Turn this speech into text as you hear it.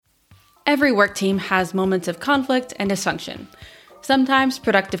Every work team has moments of conflict and dysfunction. Sometimes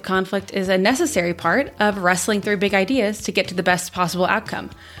productive conflict is a necessary part of wrestling through big ideas to get to the best possible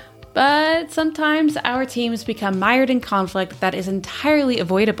outcome. But sometimes our teams become mired in conflict that is entirely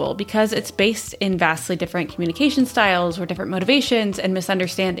avoidable because it's based in vastly different communication styles or different motivations and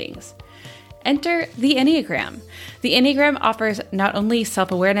misunderstandings. Enter the Enneagram. The Enneagram offers not only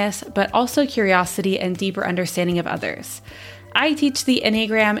self-awareness, but also curiosity and deeper understanding of others. I teach the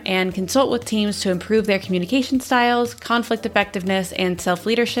Enneagram and consult with teams to improve their communication styles, conflict effectiveness, and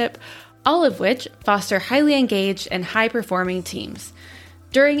self-leadership, all of which foster highly engaged and high-performing teams.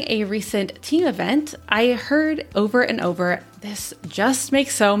 During a recent team event, I heard over and over, "This just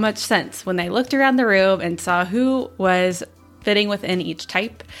makes so much sense," when they looked around the room and saw who was fitting within each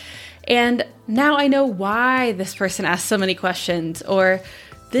type. And now I know why this person asked so many questions, or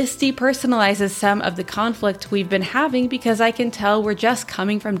this depersonalizes some of the conflict we've been having because I can tell we're just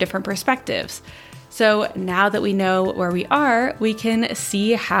coming from different perspectives. So now that we know where we are, we can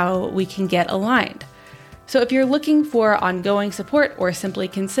see how we can get aligned. So if you're looking for ongoing support or simply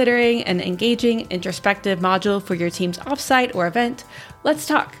considering an engaging introspective module for your team's offsite or event, let's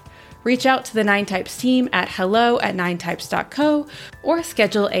talk. Reach out to the 9Types team at hello@9types.co or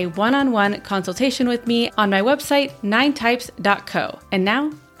schedule a one-on-one consultation with me on my website, 9types.co. And now,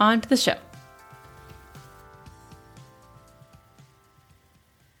 on to the show.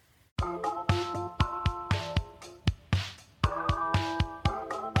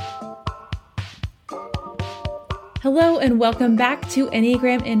 Hello and welcome back to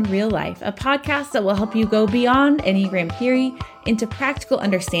Enneagram in Real Life, a podcast that will help you go beyond Enneagram theory into practical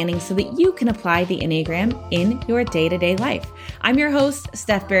understanding so that you can apply the Enneagram in your day-to-day life. I'm your host,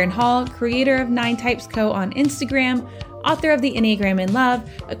 Steph Barron-Hall, creator of 9Types Co. on Instagram, author of the Enneagram in Love,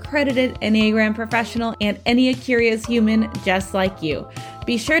 accredited Enneagram professional, and Ennea-curious human just like you.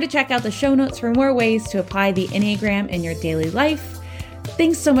 Be sure to check out the show notes for more ways to apply the Enneagram in your daily life.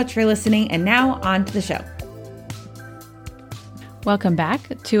 Thanks so much for listening, and now on to the show. Welcome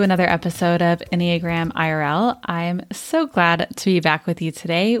back to another episode of Enneagram IRL. I'm so glad to be back with you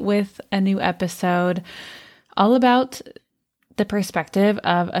today with a new episode all about the perspective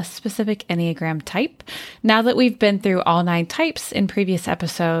of a specific Enneagram type. Now that we've been through all 9 types in previous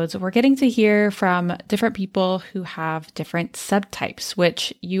episodes, we're getting to hear from different people who have different subtypes,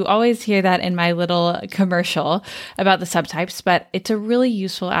 which you always hear that in my little commercial about the subtypes, but it's a really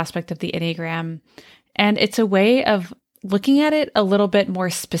useful aspect of the Enneagram. And it's a way of looking at it a little bit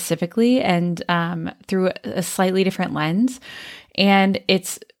more specifically and through a slightly different lens. And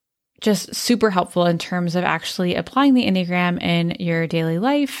it's just super helpful in terms of actually applying the Enneagram in your daily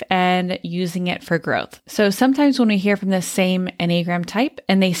life and using it for growth. So sometimes when we hear from the same Enneagram type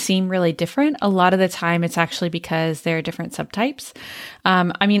and they seem really different, a lot of the time it's actually because they're different subtypes.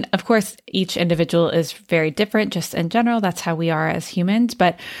 I mean, of course, each individual is very different just in general. That's how we are as humans.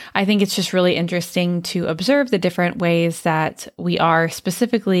 But I think it's just really interesting to observe the different ways that we are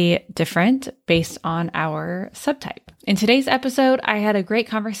specifically different based on our subtype. In today's episode, I had a great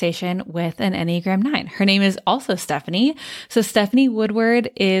conversation with an Enneagram 9. Her name is also Stephanie. So Stephanie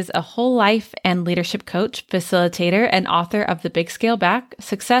Woodward is a whole life and leadership coach, facilitator, and author of The Big Scale Back,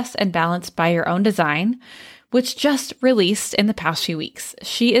 Success and Balance by Your Own Design, which just released in the past few weeks.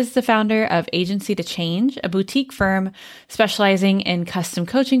 She is the founder of Agency to Change, a boutique firm specializing in custom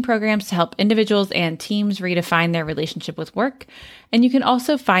coaching programs to help individuals and teams redefine their relationship with work. And you can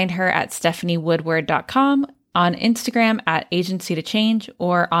also find her at stephaniewoodward.com, on Instagram at Agency to Change,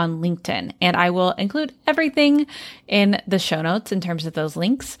 or on LinkedIn. And I will include everything in the show notes in terms of those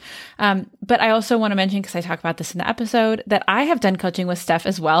links. But I also want to mention, because I talk about this in the episode, that I have done coaching with Steph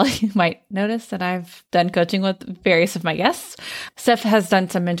as well. You might notice that I've done coaching with various of my guests. Steph has done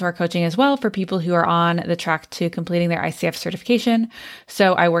some mentor coaching as well for people who are on the track to completing their ICF certification.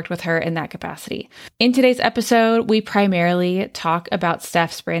 So I worked with her in that capacity. In today's episode, we primarily talk about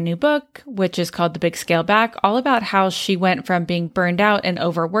Steph's brand new book, which is called The Big Scale Back, all about how she went from being burned out and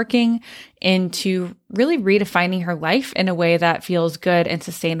overworking into really redefining her life in a way that feels good and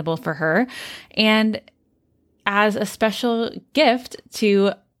sustainable for her. And as a special gift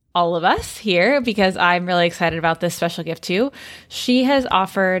to all of us here, because I'm really excited about this special gift too, she has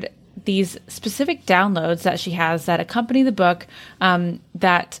offered these specific downloads that she has that accompany the book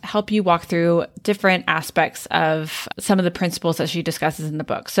that help you walk through different aspects of some of the principles that she discusses in the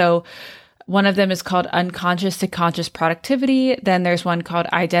book. So one of them is called Unconscious to Conscious Productivity. Then there's one called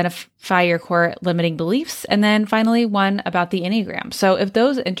Identify Your Core Limiting Beliefs. And then finally, one about the Enneagram. So if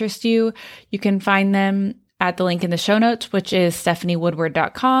those interest you, you can find them at the link in the show notes, which is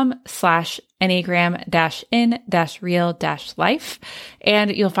stephaniewoodward.com/enneagram-in-real-life.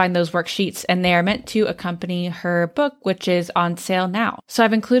 And you'll find those worksheets, and they are meant to accompany her book, which is on sale now. So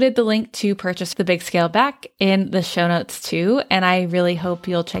I've included the link to purchase The Big Scale Back in the show notes too. And I really hope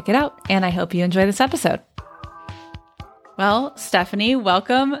you'll check it out. And I hope you enjoy this episode. Well, Stephanie,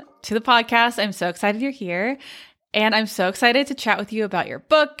 welcome to the podcast. I'm so excited you're here. And I'm so excited to chat with you about your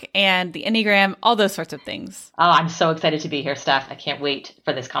book and the Enneagram, all those sorts of things. Oh, I'm so excited to be here, Steph. I can't wait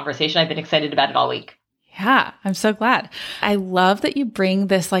for this conversation. I've been excited about it all week. Yeah, I'm so glad. I love that you bring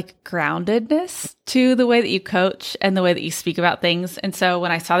this like groundedness to the way that you coach and the way that you speak about things. And so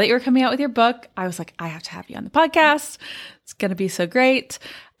when I saw that you were coming out with your book, I was like, I have to have you on the podcast. It's going to be so great.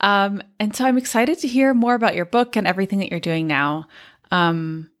 And so I'm excited to hear more about your book and everything that you're doing now.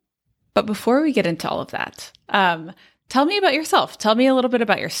 But before we get into all of that, tell me about yourself. Tell me a little bit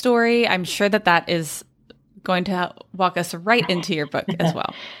about your story. I'm sure that that is going to walk us right into your book as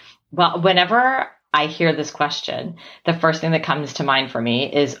well. Well, whenever I hear this question, the first thing that comes to mind for me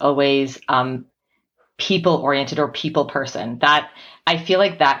is always people-oriented or people person. That I feel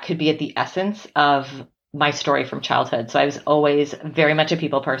like that could be at the essence of my story from childhood. So I was always very much a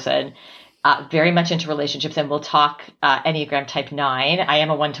people person. Very much into relationships, and we'll talk Enneagram type 9. I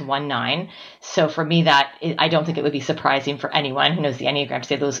am a 1-to-1 9. So for me, I don't think it would be surprising for anyone who knows the Enneagram to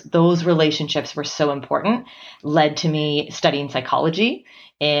say those relationships were so important, led to me studying psychology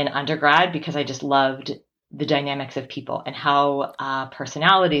in undergrad because I just loved the dynamics of people and how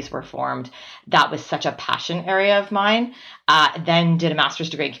personalities were formed. That was such a passion area of mine. Then did a master's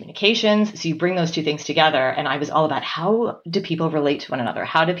degree in communications. So you bring those two things together. And I was all about how do people relate to one another?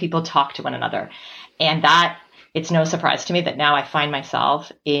 How do people talk to one another? And that it's no surprise to me that now I find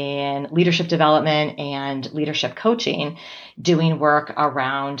myself in leadership development and leadership coaching, doing work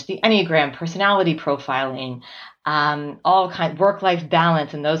around the Enneagram, personality profiling, all kind work-life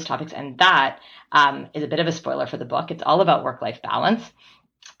balance and those topics. And that is a bit of a spoiler for the book. It's all about work-life balance.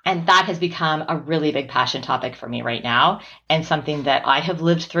 And that has become a really big passion topic for me right now, and something that I have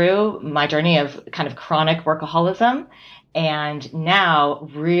lived through my journey of kind of chronic workaholism, and now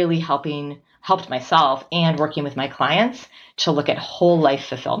really helped myself and working with my clients to look at whole life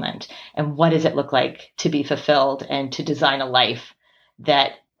fulfillment and what does it look like to be fulfilled and to design a life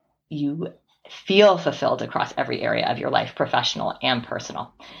that you feel fulfilled across every area of your life, professional and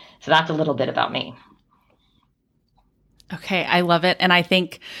personal. So that's a little bit about me. Okay, I love it. And I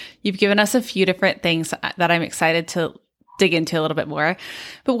think you've given us a few different things that I'm excited to dig into a little bit more.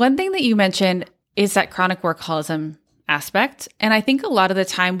 But one thing that you mentioned is that chronic workaholism aspect. And I think a lot of the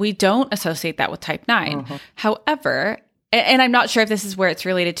time we don't associate that with type 9. Mm-hmm. However, and I'm not sure if this is where it's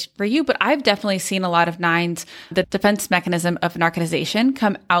related for you, but I've definitely seen a lot of 9s, the defense mechanism of narcotization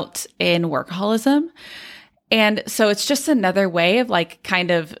come out in workaholism. And so it's just another way of like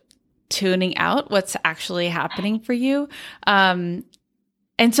kind of tuning out what's actually happening for you. And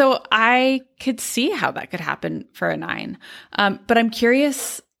so I could see how that could happen for a 9. But I'm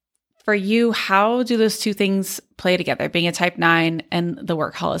curious for you, how do those two things play together, being a type 9 and the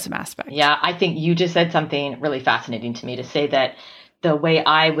workaholism aspect? Yeah, I think you just said something really fascinating to me, to say that the way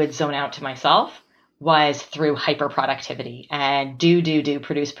I would zone out to myself was through hyperproductivity and do,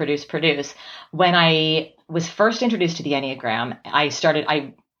 produce. When I was first introduced to the Enneagram,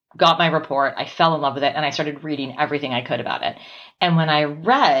 I got my report, I fell in love with it, and I started reading everything I could about it. And when I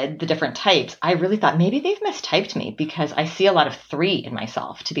read the different types, I really thought maybe they've mistyped me, because I see a lot of 3 in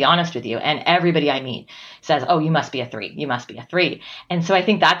myself, to be honest with you. And everybody I meet says, oh, you must be a 3. You must be a 3. And so I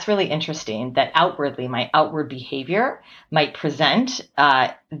think that's really interesting that outwardly, my outward behavior might present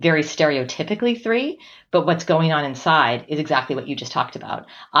very stereotypically 3, but what's going on inside is exactly what you just talked about.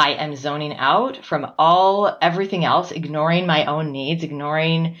 I am zoning out from everything else, ignoring my own needs,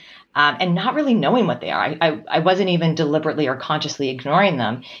 ignoring and not really knowing what they are. I wasn't even deliberately or consciously ignoring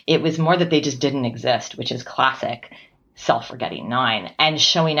them. It was more that they just didn't exist, which is classic self-forgetting 9, and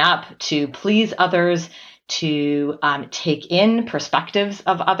showing up to please others, to take in perspectives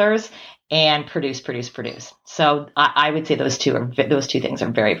of others, and produce. So I would say those two things are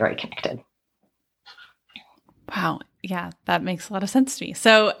very, very connected. Wow. Yeah, that makes a lot of sense to me.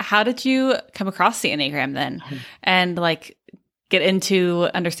 So how did you come across the Enneagram then, and like get into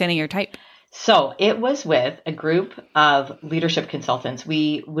understanding your type? So it was with a group of leadership consultants.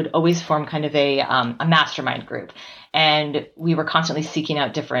 We would always form kind of a mastermind group. And we were constantly seeking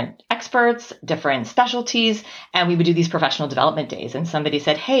out different experts, different specialties, and we would do these professional development days. And somebody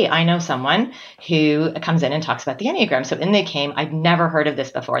said, hey, I know someone who comes in and talks about the Enneagram. So in they came. I'd never heard of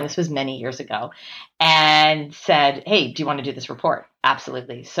this before, and this was many years ago, and said, hey, do you want to do this report?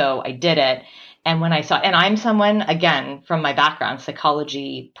 Absolutely. So I did it. And when I saw, and I'm someone, again, from my background,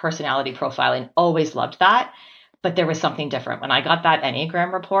 psychology, personality profiling, always loved that. But there was something different. When I got that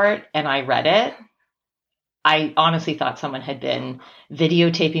Enneagram report and I read it, I honestly thought someone had been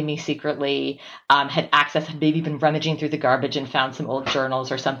videotaping me secretly, had access, had maybe been rummaging through the garbage and found some old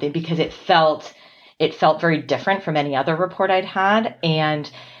journals or something, because it felt very different from any other report I'd had. And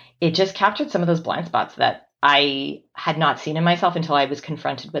it just captured some of those blind spots that I had not seen in myself until I was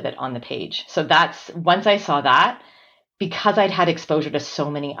confronted with it on the page. So once I saw that, because I'd had exposure to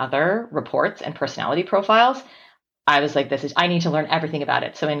so many other reports and personality profiles, I was like, I need to learn everything about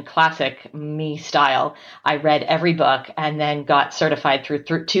it. So in classic me style, I read every book and then got certified through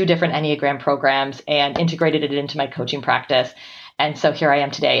 2 different Enneagram programs and integrated it into my coaching practice. And so here I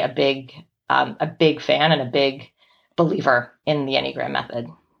am today, a big fan and a big believer in the Enneagram method.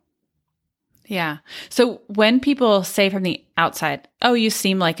 Yeah. So when people say from the outside, oh, you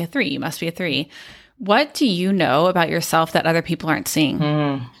seem like a 3, you must be a 3. What do you know about yourself that other people aren't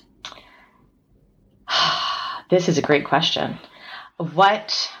seeing? This is a great question.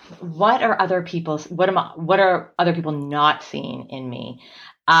 What are other people's, what are other people not seeing in me?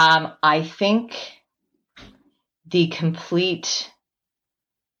 I think the complete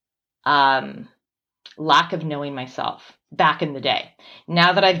lack of knowing myself back in the day.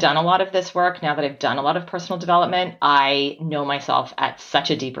 Now that I've done a lot of this work, now that I've done a lot of personal development, I know myself at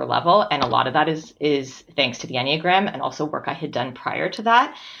such a deeper level. And a lot of that is thanks to the Enneagram and also work I had done prior to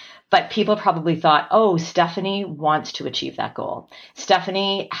that. But people probably thought, oh, Stephanie wants to achieve that goal.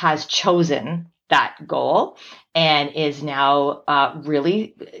 Stephanie has chosen that goal and is now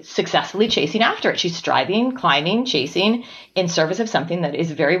really successfully chasing after it. She's striving, climbing, chasing in service of something that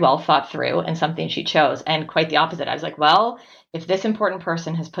is very well thought through and something she chose. And quite the opposite. I was like, well, if this important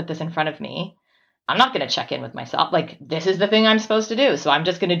person has put this in front of me, I'm not going to check in with myself. Like, this is the thing I'm supposed to do. So I'm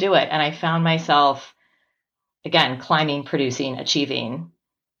just going to do it. And I found myself, again, climbing, producing, achieving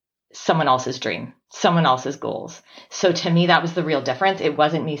someone else's dream, someone else's goals. So to me, that was the real difference. It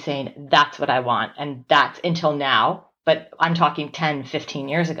wasn't me saying that's what I want. And that's until now, but I'm talking 10, 15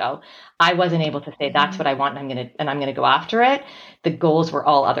 years ago, I wasn't able to say that's what I want and I'm going to go after it. The goals were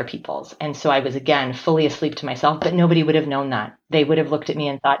all other people's. And so I was, again, fully asleep to myself, but nobody would have known that. They would have looked at me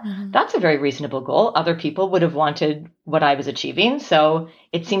and thought, that's a very reasonable goal. Other people would have wanted what I was achieving. So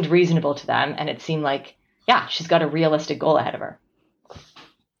it seemed reasonable to them. And it seemed like, yeah, she's got a realistic goal ahead of her.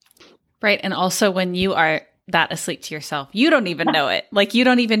 Right. And also when you are that asleep to yourself, you don't even know it. Like, you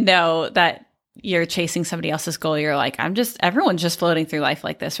don't even know that you're chasing somebody else's goal. You're like, everyone's just floating through life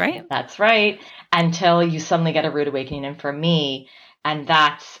like this, right? That's right. Until you suddenly get a rude awakening. And for me, and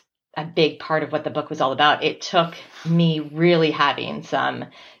that's a big part of what the book was all about, it took me really having some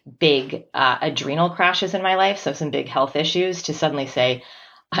big adrenal crashes in my life. So some big health issues to suddenly say,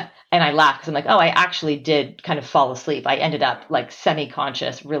 and I laugh because I'm like, oh, I actually did kind of fall asleep. I ended up like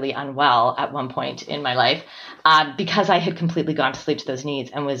semi-conscious, really unwell at one point in my life because I had completely gone to sleep to those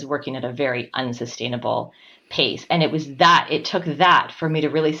needs and was working at a very unsustainable pace. And it took that for me to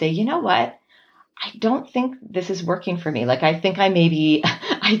really say, you know what? I don't think this is working for me. Like, I think I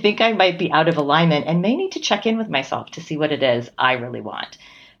might be out of alignment and may need to check in with myself to see what it is I really want.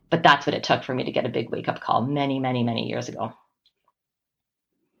 But that's what it took for me to get a big wake-up call many, many, many years ago.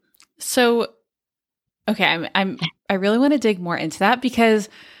 So, okay, I really want to dig more into that because,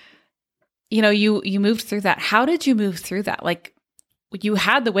 you know, you moved through that. How did you move through that? Like, you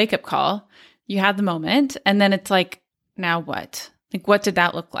had the wake up call, you had the moment, and then it's like, now what? Like, what did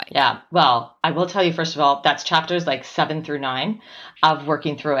that look like? Yeah. Well, I will tell you, first of all, that's chapters like 7 through 9 of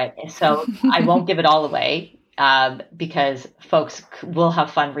working through it. So I won't give it all away because folks will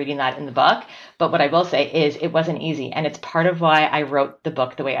have fun reading that in the book. But what I will say is it wasn't easy. And it's part of why I wrote the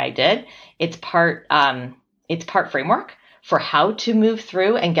book the way I did. It's part framework for how to move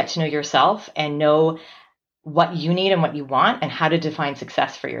through and get to know yourself and know what you need and what you want and how to define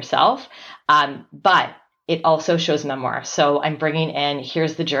success for yourself. But it also shows memoir. So I'm bringing in,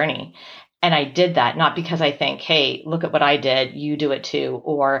 here's the journey. And I did that not because I think, hey, look at what I did, you do it too,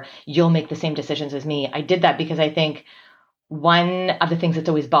 or you'll make the same decisions as me. I did that because I think one of the things that's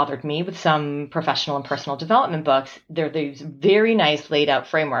always bothered me with some professional and personal development books, they're these very nice laid out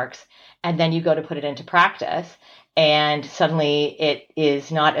frameworks. And then you go to put it into practice and suddenly it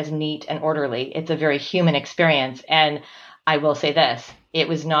is not as neat and orderly. It's a very human experience. And I will say this, it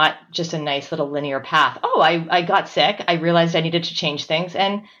was not just a nice little linear path. Oh, I got sick. I realized I needed to change things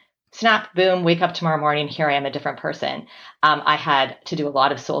and snap, boom, wake up tomorrow morning. Here I am, a different person. I had to do a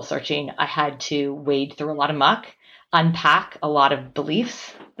lot of soul searching. I had to wade through a lot of muck, unpack a lot of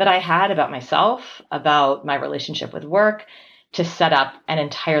beliefs that I had about myself, about my relationship with work, to set up an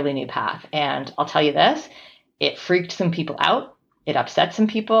entirely new path. And I'll tell you this, it freaked some people out. It upset some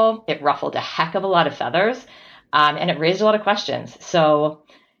people. It ruffled a heck of a lot of feathers. And it raised a lot of questions. So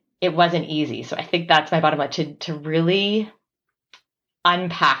it wasn't easy. So I think that's my bottom line, to really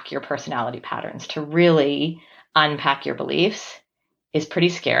unpack your personality patterns, to really unpack your beliefs is pretty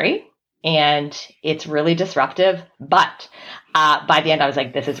scary. And it's really disruptive. But by the end, I was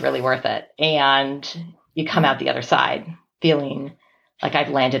like, this is really worth it. And you come out the other side feeling like I've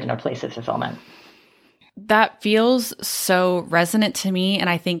landed in a place of fulfillment. That feels so resonant to me, and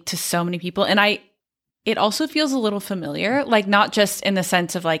I think to so many people. And it also feels a little familiar, like not just in the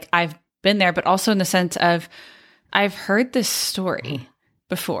sense of like I've been there, but also in the sense of I've heard this story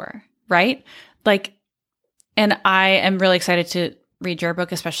before, right? Like, and I am really excited to read your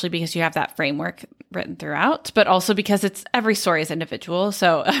book, especially because you have that framework written throughout, but also because it's every story is individual.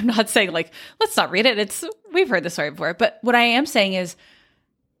 So I'm not saying like, let's not read it. We've heard the story before. But what I am saying is,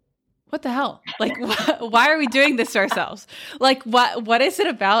 what the hell? Like, why are we doing this to ourselves? Like, what is it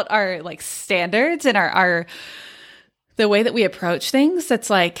about our like standards and our the way that we approach things that's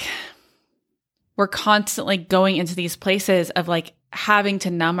like we're constantly going into these places of like having to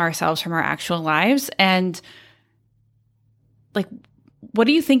numb ourselves from our actual lives? And like, what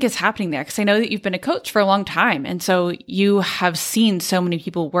do you think is happening there? Because I know that you've been a coach for a long time. And so you have seen so many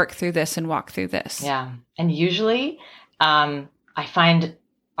people work through this and walk through this. Yeah. And usually I find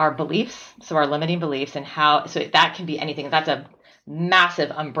our beliefs, so our limiting beliefs and so that can be anything. That's a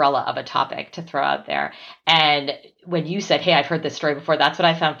massive umbrella of a topic to throw out there. And when you said, hey, I've heard this story before, that's what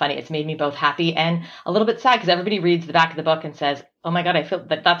I found funny. It's made me both happy and a little bit sad because everybody reads the back of the book and says, oh my God, I feel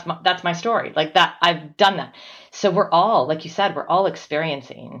that that's my story. Like that, I've done that. So we're all, like you said, we're all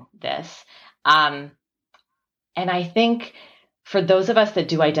experiencing this. And I think for those of us that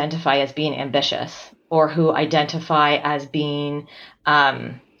do identify as being ambitious or who identify as being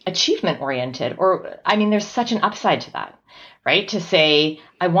achievement oriented, there's such an upside to that, right? To say,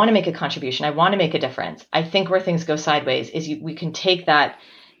 I want to make a contribution. I want to make a difference. I think where things go sideways is we can take that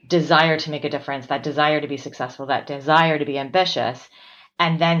desire to make a difference, that desire to be successful, that desire to be ambitious.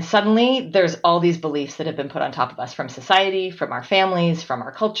 And then suddenly there's all these beliefs that have been put on top of us from society, from our families, from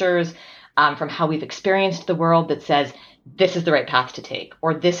our cultures, from how we've experienced the world that says, this is the right path to take,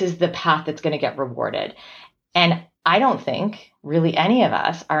 or this is the path that's going to get rewarded. And I don't think really any of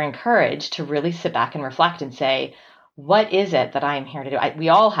us are encouraged to really sit back and reflect and say, what is it that I am here to do? We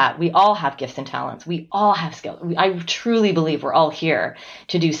all have gifts and talents. We all have skills. I truly believe we're all here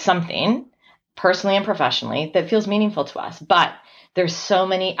to do something personally and professionally that feels meaningful to us. But there's so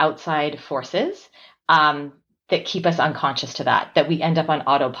many outside forces that keep us unconscious to that we end up on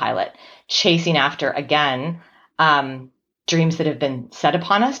autopilot, chasing after, again, dreams that have been set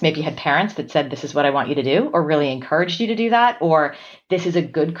upon us. Maybe you had parents that said, this is what I want you to do, or really encouraged you to do that, or this is a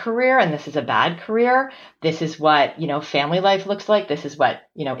good career and this is a bad career. This is what, family life looks like. This is what,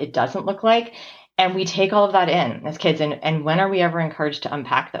 it doesn't look like. And we take all of that in as kids. And when are we ever encouraged to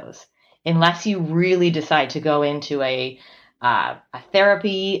unpack those? Unless you really decide to go into a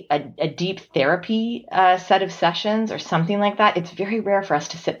therapy, a deep therapy set of sessions or something like that, it's very rare for us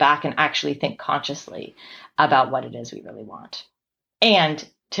to sit back and actually think consciously about what it is we really want. And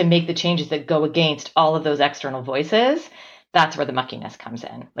to make the changes that go against all of those external voices, that's where the muckiness comes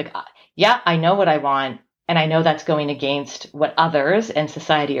in. Like, yeah, I know what I want, and I know that's going against what others and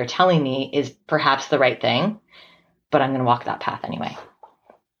society are telling me is perhaps the right thing, but I'm going to walk that path anyway.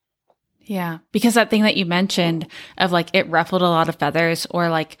 Yeah, because that thing that you mentioned of like it ruffled a lot of feathers or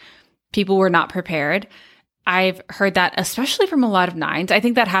like people were not prepared. I've heard that especially from a lot of nines. I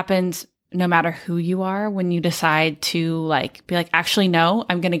think that happens no matter who you are when you decide to like be like, actually, no,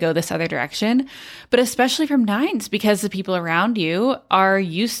 I'm going to go this other direction. But especially from nines, because the people around you are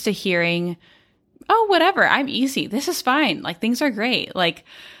used to hearing, oh, whatever, I'm easy. This is fine. Like things are great. Like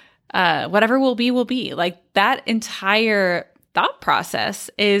whatever will be, will be. Like that entire thought process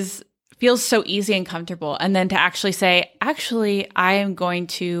feels so easy and comfortable. And then to actually say, actually, I am going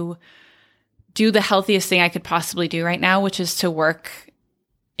to do the healthiest thing I could possibly do right now, which is to work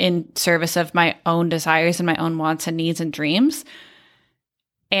in service of my own desires and my own wants and needs and dreams.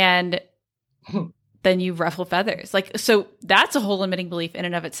 And then you ruffle feathers. Like, so that's a whole limiting belief in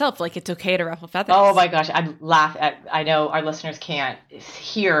and of itself. Like it's okay to ruffle feathers. Oh my gosh. I know our listeners can't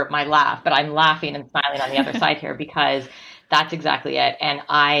hear my laugh, but I'm laughing and smiling on the other side here because that's exactly it. And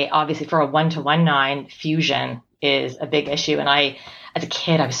I obviously for a 1-to-1 9 fusion is a big issue. And as a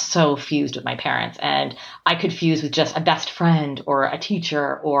kid, I was so fused with my parents, and I could fuse with just a best friend or a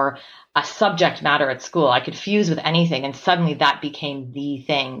teacher or a subject matter at school. I could fuse with anything. And suddenly that became the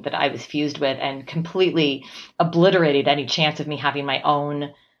thing that I was fused with and completely obliterated any chance of me having my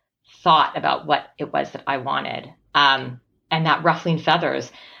own thought about what it was that I wanted. And that ruffling feathers,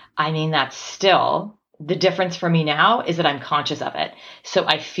 I mean, that's still the difference for me now is that I'm conscious of it. So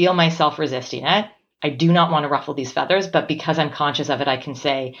I feel myself resisting it. I do not want to ruffle these feathers, but because I'm conscious of it, I can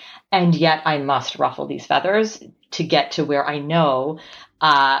say, and yet I must ruffle these feathers to get to where I know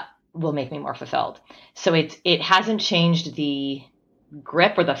will make me more fulfilled. So it hasn't changed the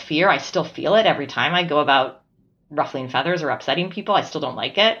grip or the fear. I still feel it every time I go about ruffling feathers or upsetting people. I still don't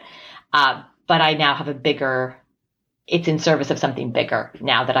like it. But I now have it's in service of something bigger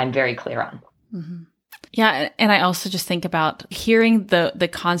now that I'm very clear on. Mm-hmm. Yeah. And I also just think about hearing the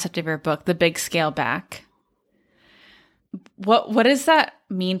concept of your book, The Big Scale Back. What does that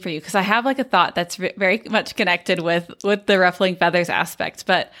mean for you? Because I have like a thought that's very much connected with the ruffling feathers aspect,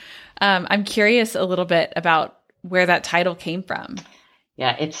 but I'm curious a little bit about where that title came from.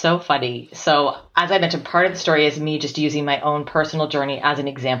 Yeah, it's so funny. So as I mentioned, part of the story is me just using my own personal journey as an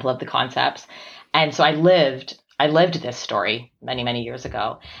example of the concepts. And so I lived this story many, many years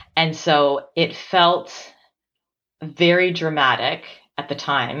ago. And so it felt very dramatic at the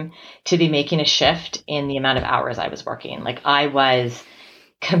time to be making a shift in the amount of hours I was working. Like I was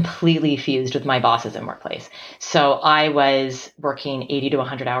completely fused with my bosses in workplace. So I was working 80 to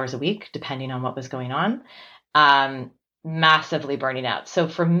 100 hours a week, depending on what was going on, massively burning out. So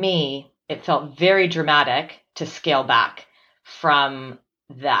for me, it felt very dramatic to scale back from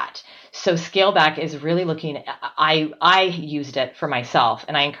that. So scale back is really looking, I used it for myself,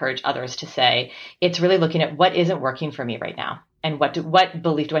 and I encourage others to say, it's really looking at what isn't working for me right now. And what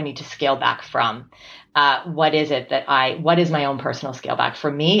belief do I need to scale back from? What is my own personal scale back?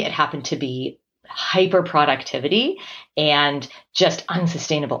 For me, it happened to be hyper productivity and just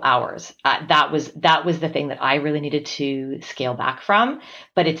unsustainable hours. That was the thing that I really needed to scale back from.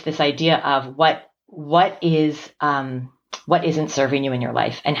 But it's this idea of what isn't serving you in your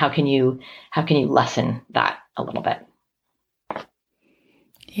life, and how can you lessen that a little bit?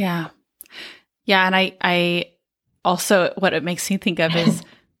 Yeah. And I also, what it makes me think of is,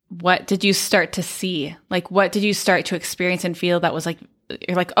 what did you start to see? Like, what did you start to experience and feel that was like,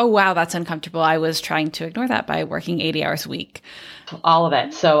 you're like, oh, wow, that's uncomfortable. I was trying to ignore that by working 80 hours a week. All of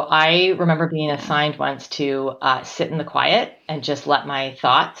it. So I remember being assigned once to sit in the quiet and just let my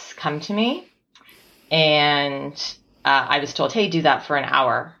thoughts come to me. And I was told, hey, do that for an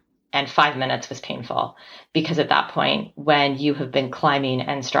hour. And 5 minutes was painful, because at that point, when you have been climbing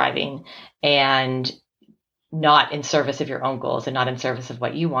and striving and not in service of your own goals and not in service of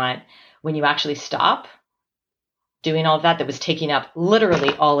what you want, when you actually stop doing all of that was taking up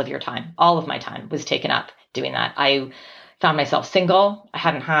literally all of your time, all of my time was taken up doing that. I found myself single. I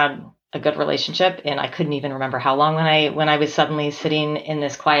hadn't had a good relationship, and I couldn't even remember how long when I was suddenly sitting in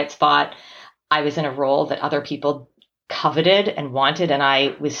this quiet spot. I was in a role that other people coveted and wanted, and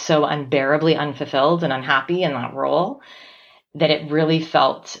I was so unbearably unfulfilled and unhappy in that role that it really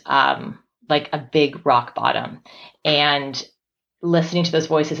felt like a big rock bottom. And listening to those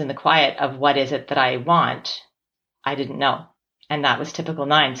voices in the quiet of what is it that I want, I didn't know. And that was typical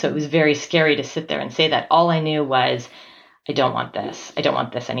 9. So it was very scary to sit there and say that. All I knew was, I don't want this. I don't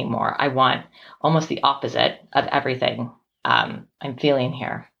want this anymore. I want almost the opposite of everything I'm feeling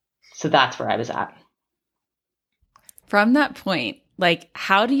here. So that's where I was at. From that point, like,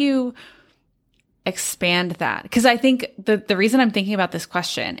 how do you expand that? Because I think the reason I'm thinking about this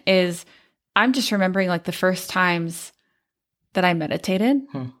question is I'm just remembering like the first times that I meditated,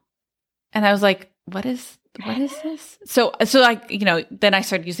 and I was like, what is this? So like, then I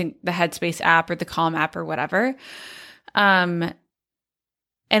started using the Headspace app or the Calm app or whatever. And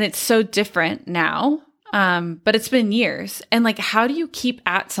it's so different now. But it's been years. And like, how do you keep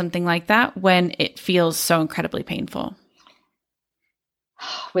at something like that when it feels so incredibly painful?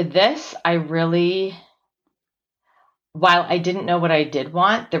 With this, while I didn't know what I did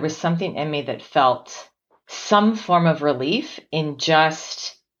want, there was something in me that felt some form of relief in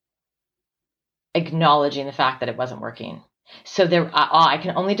just acknowledging the fact that it wasn't working. So I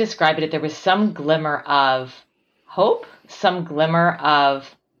can only describe it. There was some glimmer of hope, some glimmer of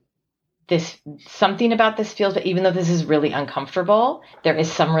something about this feels, but even though this is really uncomfortable, there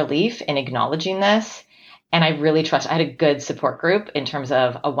is some relief in acknowledging this. And I really trust, I had a good support group in terms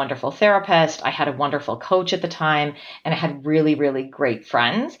of a wonderful therapist. I had a wonderful coach at the time, and I had really, really great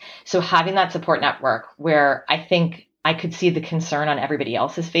friends. So having that support network where I think I could see the concern on everybody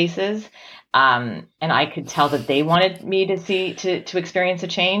else's faces. And I could tell that they wanted me to experience a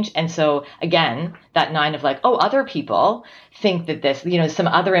change. And so again, that 9 of like, oh, other people think that this, some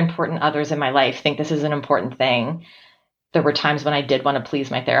other important others in my life think this is an important thing. There were times when I did want to please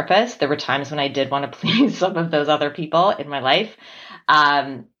my therapist. There were times when I did want to please some of those other people in my life.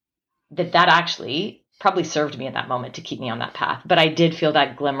 That actually probably served me at that moment to keep me on that path. But I did feel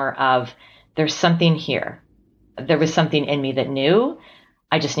that glimmer of there's something here. There was something in me that knew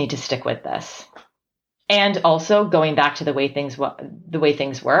I just need to stick with this. And also going back to the way things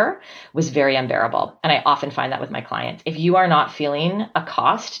were was very unbearable. And I often find that with my clients. If you are not feeling a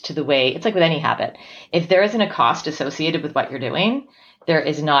cost to the way, it's like with any habit, if there isn't a cost associated with what you're doing, there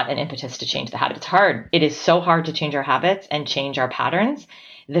is not an impetus to change the habit. It's hard. It is so hard to change our habits and change our patterns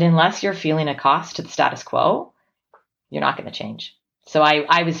that unless you're feeling a cost to the status quo, you're not going to change. So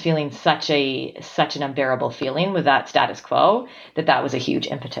I was feeling such an unbearable feeling with that status quo that was a huge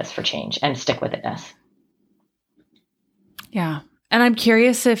impetus for change and stick with itness. Yeah. And I'm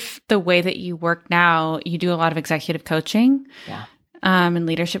curious if the way that you work now, you do a lot of executive coaching, and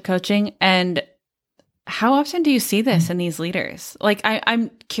leadership coaching. And how often do you see this in these leaders? Like, I'm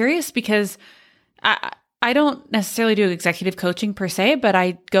curious because I don't necessarily do executive coaching per se, but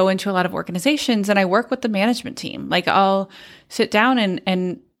I go into a lot of organizations and I work with the management team. Like I'll sit down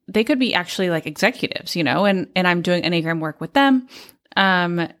and they could be actually like executives, and I'm doing Enneagram work with them.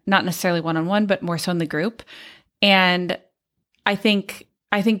 Not necessarily one-on-one, but more so in the group. And I think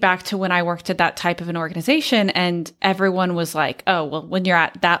back to when I worked at that type of an organization and everyone was like, oh, well, when you're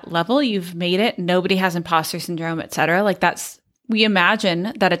at that level, you've made it. Nobody has imposter syndrome, et cetera. Like we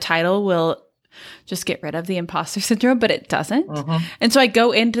imagine that a title will just get rid of the imposter syndrome, but it doesn't. Mm-hmm. And so I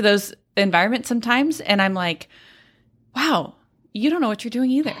go into those environments sometimes and I'm like, wow, you don't know what you're doing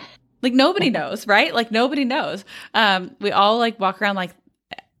either. Like nobody knows, right? Like nobody knows. We all like walk around like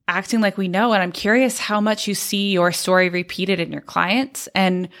acting like we know. And I'm curious how much you see your story repeated in your clients.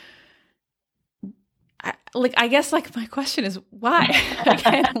 And I guess like my question is why?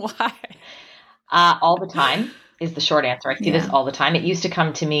 Again, why? All the time is the short answer. I see this all the time. It used to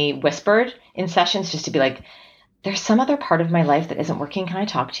come to me whispered in sessions just to be like, there's some other part of my life that isn't working. Can I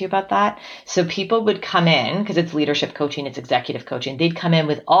talk to you about that? So people would come in because it's leadership coaching, it's executive coaching. They'd come in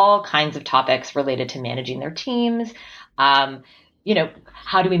with all kinds of topics related to managing their teams.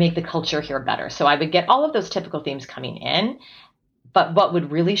 How do we make the culture here better? So I would get all of those typical themes coming in. But what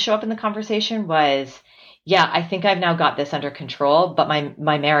would really show up in the conversation was, yeah, I think I've now got this under control, but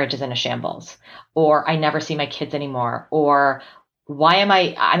my marriage is in a shambles, or I never see my kids anymore, or why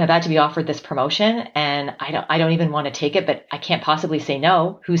I'm about to be offered this promotion and I don't even want to take it, but I can't possibly say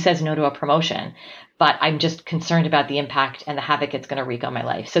no. Who says no to a promotion? But I'm just concerned about the impact and the havoc it's going to wreak on my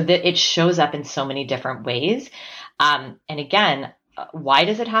life. So that it shows up in so many different ways. And again, why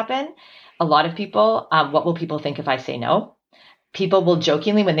does it happen? A lot of people, what will people think if I say no? People will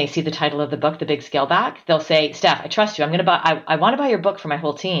jokingly, when they see the title of the book, The Big Scale Back, they'll say, Steph, I trust you. I want to buy your book for my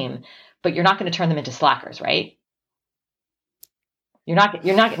whole team, but you're not going to turn them into slackers, right?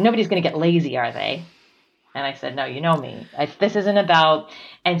 Nobody's going to get lazy, are they? And I said, no, you know me. This isn't about,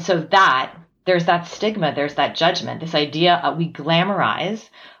 and so there's that stigma, there's that judgment, this idea we glamorize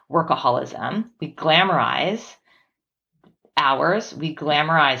workaholism, we glamorize hours, we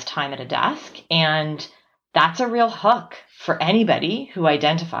glamorize time at a desk, and that's a real hook for anybody who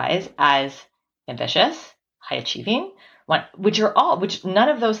identifies as ambitious, high achieving, which none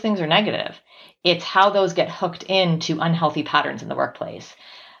of those things are negative. It's how those get hooked into unhealthy patterns in the workplace.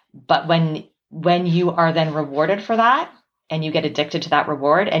 But when you are then rewarded for that and you get addicted to that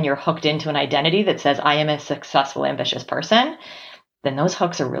reward and you're hooked into an identity that says, I am a successful, ambitious person, then those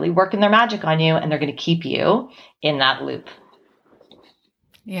hooks are really working their magic on you and they're going to keep you in that loop.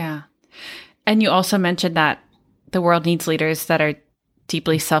 Yeah. And you also mentioned that the world needs leaders that are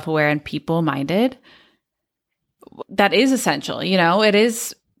deeply self-aware and people-minded. That is essential. It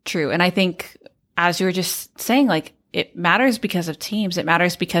is true. And I think, as you were just saying, like, it matters because of teams. It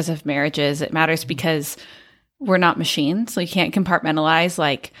matters because of marriages. It matters because we're not machines. So you can't compartmentalize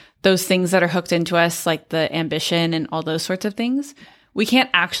like those things that are hooked into us, like the ambition and all those sorts of things. We can't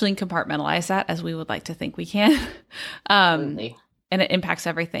actually compartmentalize that as we would like to think we can. Absolutely. And it impacts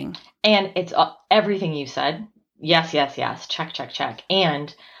everything. And it's everything you said. Yes, yes, yes. Check, check, check.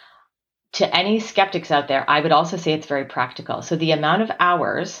 And to any skeptics out there, I would also say it's very practical. So the amount of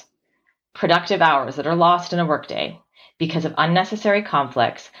hours, productive hours that are lost in a workday because of unnecessary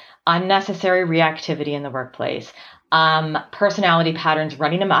conflicts, unnecessary reactivity in the workplace, personality patterns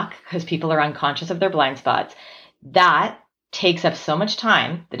running amok because people are unconscious of their blind spots, that takes up so much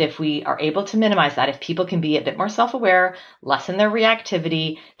time that if we are able to minimize that, if people can be a bit more self-aware, lessen their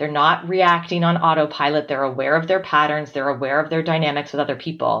reactivity, they're not reacting on autopilot, they're aware of their patterns, they're aware of their dynamics with other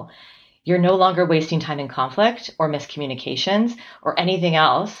people, you're no longer wasting time in conflict or miscommunications or anything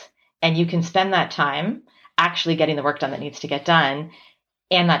else. And you can spend that time actually getting the work done that needs to get done.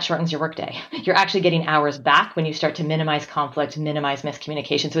 And that shortens your workday. You're actually getting hours back when you start to minimize conflict, minimize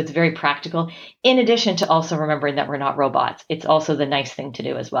miscommunication. So it's very practical, in addition to also remembering that we're not robots. It's also the nice thing to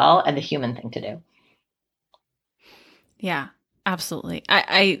do as well, and the human thing to do. Yeah, absolutely.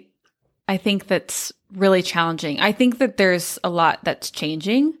 I think that's really challenging. I think that there's a lot that's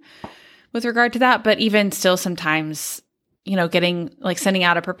changing with regard to that, but even still sometimes, getting like sending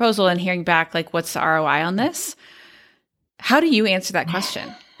out a proposal and hearing back, like, what's the ROI on this? How do you answer that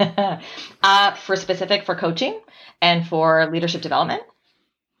question? For coaching and for leadership development,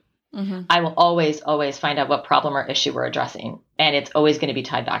 I will always find out what problem or issue we're addressing. And it's always going to be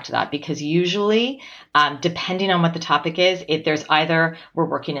tied back to that, because usually, depending on what the topic is, there's either we're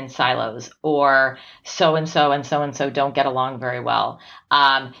working in silos, or so-and-so and so-and-so don't get along very well.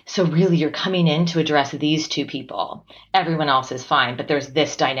 So really you're coming in to address these two people. Everyone else is fine, but there's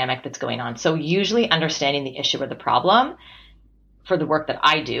this dynamic that's going on. So usually understanding the issue or the problem, for the work that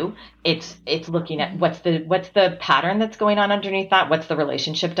I do, it's looking at what's the pattern that's going on underneath that, what's the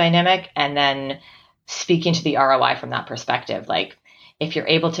relationship dynamic, and then speaking to the ROI from that perspective. Like, if you're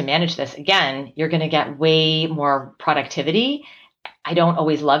able to manage this, again, you're going to get way more productivity. I don't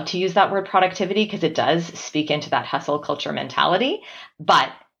always love to use that word productivity because it does speak into that hustle culture mentality, but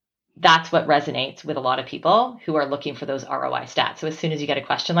that's what resonates with a lot of people who are looking for those ROI stats. So as soon as you get a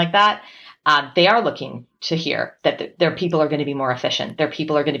question like that, they are looking to hear that their people are going to be more efficient. Their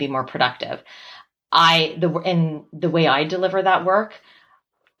people are going to be more productive. In the way I deliver that work,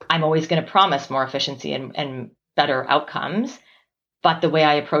 I'm always going to promise more efficiency and better outcomes. But the way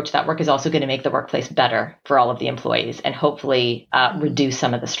I approach that work is also going to make the workplace better for all of the employees, and hopefully reduce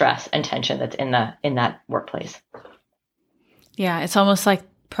some of the stress and tension that's in that workplace. Yeah, it's almost like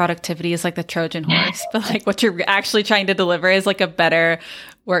productivity is like the Trojan horse, but like what you're actually trying to deliver is like a better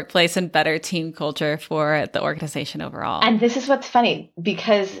workplace and better team culture for the organization overall. And this is what's funny,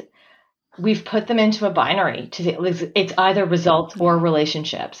 because we've put them into a binary. It's either results or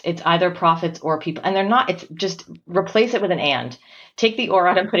relationships. It's either profits or people. And they're not. It's just replace it with an and. Take the or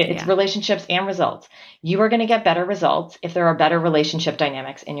out and put it. It's relationships and results. You are going to get better results if there are better relationship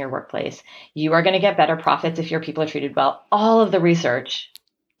dynamics in your workplace. You are going to get better profits if your people are treated well. All of the research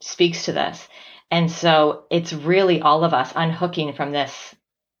speaks to this. And so it's really all of us unhooking from this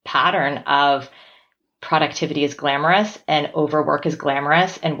pattern of productivity is glamorous and overwork is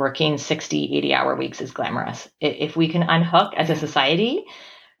glamorous and working 60, 80-hour weeks is glamorous. If we can unhook as a society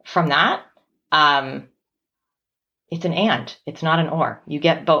from that, it's an and, it's not an or. You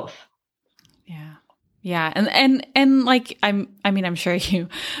get both. Yeah. Yeah. And like, I'm sure you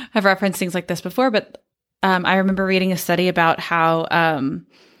have referenced things like this before, but I remember reading a study about how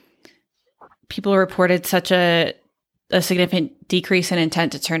people reported such a significant decrease in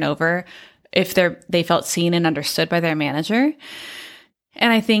intent to turn over if they felt seen and understood by their manager.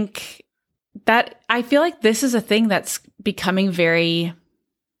 And I think that I feel like this is a thing that's becoming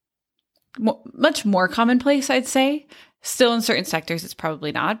much more commonplace, I'd say. Still in certain sectors, it's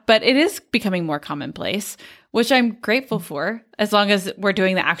probably not, but it is becoming more commonplace, which I'm grateful for, as long as we're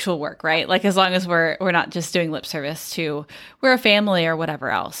doing the actual work, right? Like, as long as we're not just doing lip service to we're a family or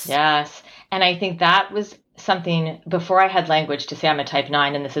whatever else. Yes. And I think that was something, before I had language to say I'm a type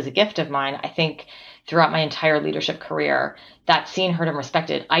 9 and this is a gift of mine, I think throughout my entire leadership career, that seen, heard, and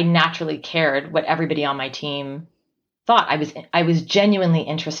respected, I naturally cared what everybody on my team thought. I was genuinely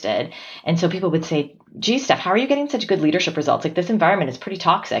interested. And so people would say, gee, Steph, how are you getting such good leadership results? Like, this environment is pretty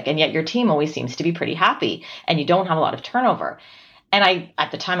toxic, and yet your team always seems to be pretty happy and you don't have a lot of turnover. And at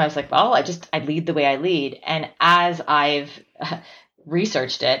the time I was like, well, I lead the way I lead. And as I've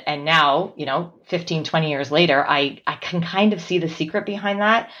researched it, and now, 15, 20 years later, I can kind of see the secret behind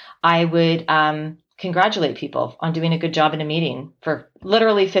that. I would congratulate people on doing a good job in a meeting for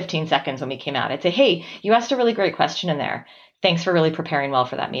literally 15 seconds when we came out. I'd say, hey, you asked a really great question in there. Thanks for really preparing well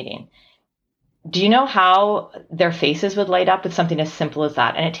for that meeting. Do you know how their faces would light up with something as simple as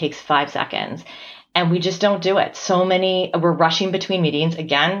that? And it takes 5 seconds. And we just don't do it. We're rushing between meetings.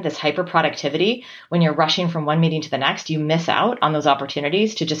 Again, this hyper productivity, when you're rushing from one meeting to the next, you miss out on those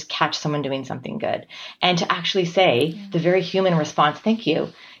opportunities to just catch someone doing something good. And to actually say the very human response, thank you.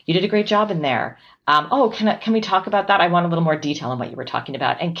 You did a great job in there. Can we talk about that? I want a little more detail on what you were talking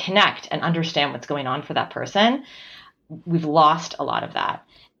about, and connect and understand what's going on for that person. We've lost a lot of that.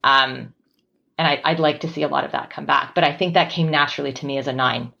 And And I'd like to see a lot of that come back. But I think that came naturally to me as a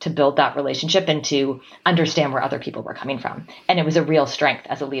 9, to build that relationship and to understand where other people were coming from. And it was a real strength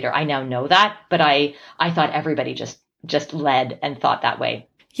as a leader. I now know that, but I thought everybody just led and thought that way.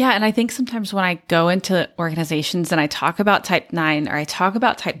 Yeah. And I think sometimes when I go into organizations and I talk about type 9 or I talk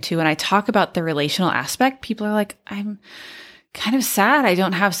about type 2 and I talk about the relational aspect, people are like, I'm kind of sad I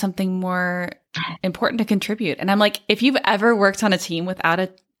don't have something more important to contribute. And I'm like, if you've ever worked on a team without a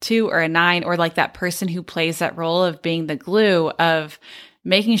 2 or a 9, or like that person who plays that role of being the glue of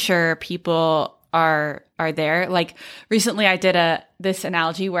making sure people are there. Like recently I did this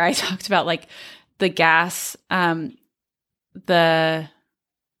analogy where I talked about like the gas, the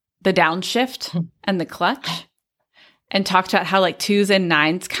downshift and the clutch, and talked about how like 2s and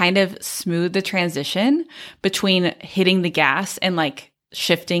 9s kind of smooth the transition between hitting the gas and like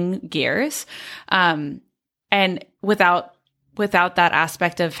shifting gears. And without that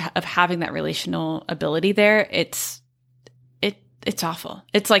aspect of having that relational ability there, it's awful.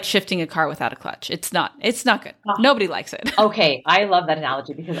 It's like shifting a car without a clutch. It's not good. Nobody likes it. Okay. I love that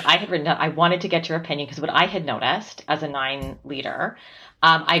analogy because I had written down, I wanted to get your opinion because what I had noticed as a 9 leader,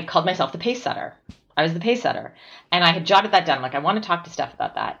 I called myself the pace setter. I was the pace setter, and I had jotted that down. I'm like, I want to talk to Steph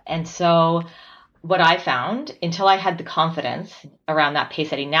about that. And so what I found, until I had the confidence around that pace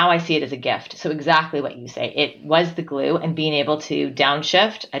setting, now I see it as a gift. So exactly what you say, it was the glue, and being able to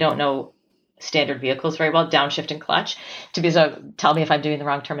downshift. I don't know standard vehicles very well, downshift and clutch, so tell me if I'm doing the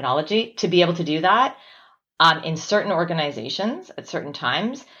wrong terminology, to be able to do that in certain organizations at certain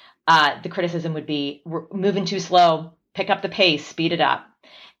times. The criticism would be, we're moving too slow, pick up the pace, speed it up.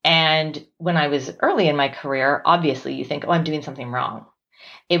 And when I was early in my career, obviously you think, oh, I'm doing something wrong.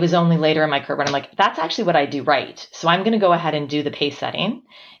 It was only later in my career when I'm like, that's actually what I do right. So I'm going to go ahead and do the pace setting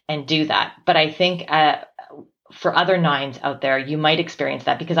and do that. But I think for other 9s out there, you might experience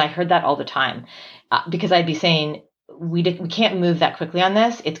that, because I heard that all the time. Because I'd be saying, we can't move that quickly on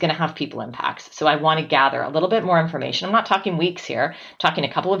this. It's going to have people impacts. So I want to gather a little bit more information. I'm not talking weeks here, I'm talking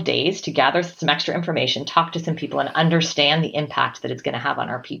a couple of days to gather some extra information, talk to some people, and understand the impact that it's going to have on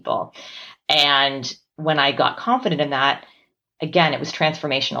our people. And when I got confident in that, again, it was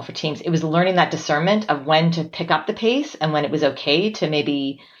transformational for teams. It was learning that discernment of when to pick up the pace and when it was okay to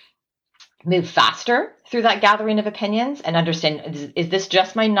maybe move faster through that gathering of opinions, and understand, is this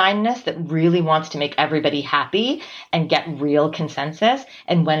just my 9ness that really wants to make everybody happy and get real consensus?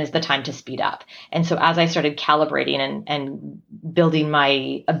 And when is the time to speed up? And so as I started calibrating and building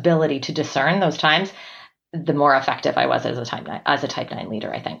my ability to discern those times, the more effective I was as a type 9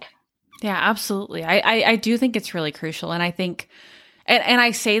 leader, I think. Yeah, absolutely. I do think it's really crucial. And I think, and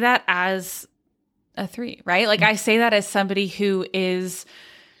I say that as a 3, right? Like I say that as somebody who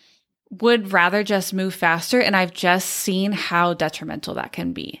would rather just move faster. And I've just seen how detrimental that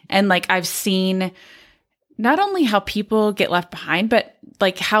can be. And like, I've seen not only how people get left behind, but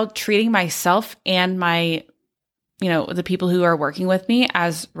like how treating myself and my, the people who are working with me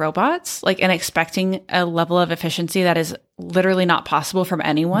as robots, like, and expecting a level of efficiency that is literally not possible from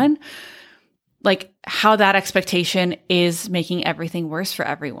anyone, like how that expectation is making everything worse for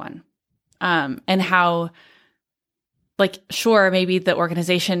everyone. And how, like, sure, maybe the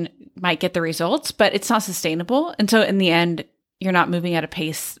organization might get the results, but it's not sustainable. And so in the end, you're not moving at a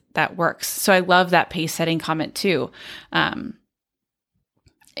pace that works. So I love that pace setting comment too.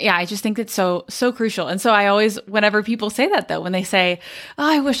 Yeah, I just think it's so crucial. And so I always, whenever people say that though, when they say, oh,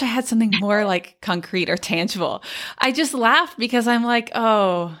 I wish I had something more like concrete or tangible, I just laugh because I'm like,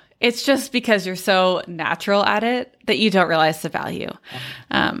 oh, it's just because you're so natural at it that you don't realize the value.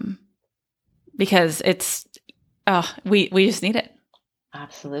 Because we just need it.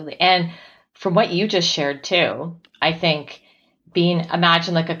 Absolutely. And from what you just shared too, I think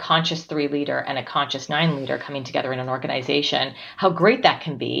imagine like a conscious 3 leader and a conscious 9 leader coming together in an organization, how great that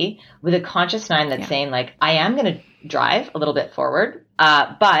can be with a conscious 9 that's saying like, I am going to drive a little bit forward,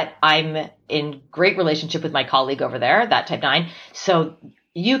 but I'm in great relationship with my colleague over there, that type 9. So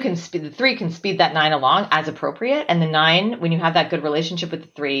the 3 can speed that 9 along as appropriate. And the 9, when you have that good relationship with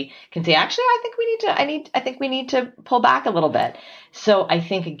the 3, can say, actually, I think we need to pull back a little bit. So I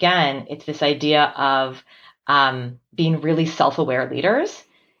think, again, it's this idea of being really self-aware leaders,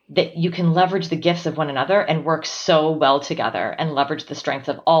 that you can leverage the gifts of one another and work so well together and leverage the strengths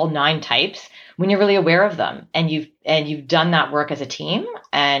of all 9 types when you're really aware of them. And you've done that work as a team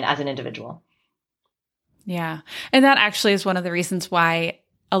and as an individual. Yeah. And that actually is one of the reasons why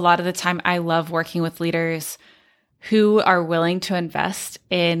a lot of the time I love working with leaders who are willing to invest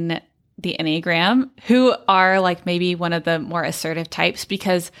in the Enneagram, who are like maybe one of the more assertive types,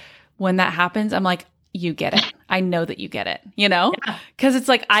 because when that happens, I'm like, you get it. I know that you get it, because it's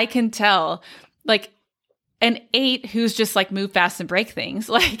like, I can tell like an 8 who's just like move fast and break things,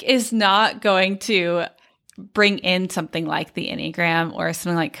 like is not going to bring in something like the Enneagram or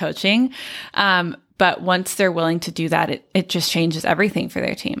something like coaching. But once they're willing to do that, it just changes everything for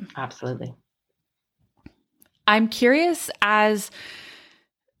their team. Absolutely. I'm curious, as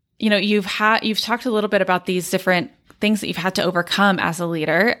you know, you've talked a little bit about these different things that you've had to overcome as a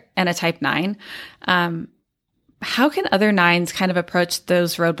leader and a type 9. How can other 9s kind of approach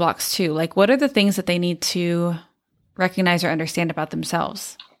those roadblocks too? Like, what are the things that they need to recognize or understand about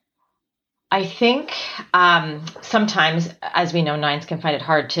themselves? I think sometimes, as we know, 9s can find it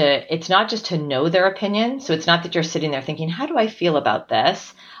hard it's not just to know their opinion. So it's not that you're sitting there thinking, how do I feel about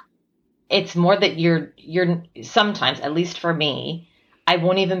this? It's more that you're sometimes, at least for me, I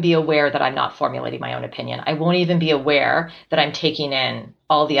won't even be aware that I'm not formulating my own opinion. I won't even be aware that I'm taking in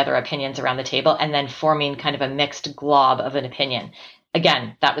all the other opinions around the table and then forming kind of a mixed glob of an opinion.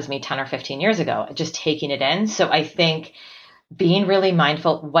 Again, that was me 10 or 15 years ago, just taking it in. So I think being really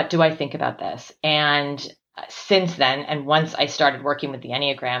mindful, what do I think about this? And since then, and once I started working with the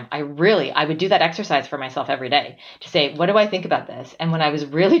Enneagram, I would do that exercise for myself every day to say, what do I think about this? And when I was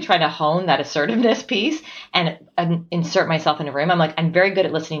really trying to hone that assertiveness piece and insert myself in a room, I'm like, I'm very good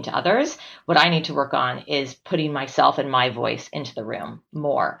at listening to others. What I need to work on is putting myself and my voice into the room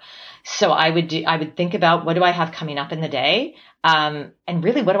more. So I would think about, what do I have coming up in the day? And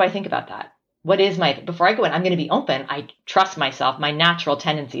really, what do I think about that? Before I go in, I'm going to be open. I trust myself. My natural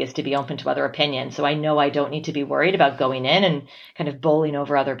tendency is to be open to other opinions. So I know I don't need to be worried about going in and kind of bowling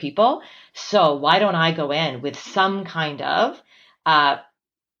over other people. So why don't I go in with some kind of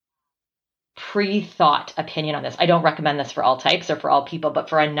pre-thought opinion on this? I don't recommend this for all types or for all people, but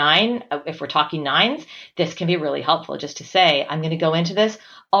for a 9, if we're talking 9s, this can be really helpful just to say, I'm going to go into this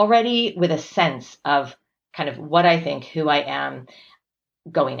already with a sense of kind of what I think, who I am,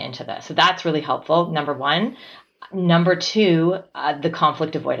 going into this. So that's really helpful. Number 1. Number 2, the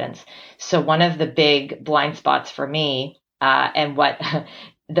conflict avoidance. So one of the big blind spots for me, and what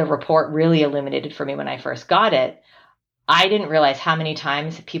the report really illuminated for me when I first got it, I didn't realize how many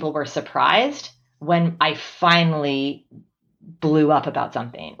times people were surprised when I finally blew up about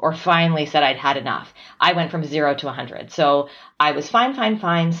something or finally said I'd had enough. I went from 0 to 100. So I was fine,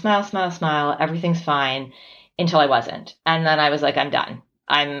 smile, everything's fine, until I wasn't. And then I was like, I'm done.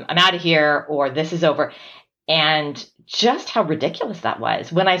 I'm out of here, or this is over. And just how ridiculous that was.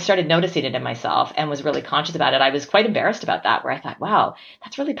 When I started noticing it in myself and was really conscious about it, I was quite embarrassed about that, where I thought, wow,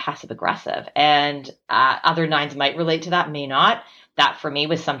 that's really passive aggressive. And other 9s might relate to that, may not. That for me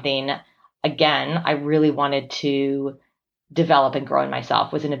was something, again, I really wanted to develop and grow in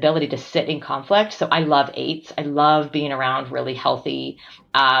myself, was an ability to sit in conflict. So I love 8s. I love being around really healthy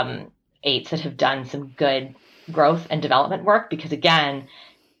 8s that have done some good growth and development work, because again,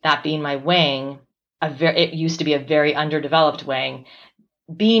 that being my wing, it used to be a very underdeveloped wing.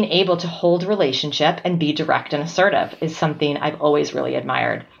 Being able to hold a relationship and be direct and assertive is something I've always really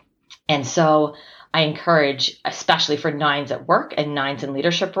admired. And so I encourage, especially for 9s at work and 9s in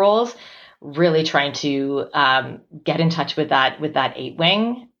leadership roles, really trying to get in touch with that 8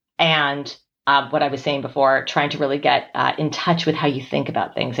 wing. And what I was saying before, trying to really get in touch with how you think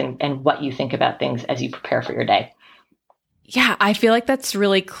about things and what you think about things as you prepare for your day. Yeah, I feel like that's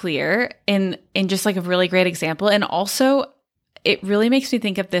really clear in just like a really great example. And also, it really makes me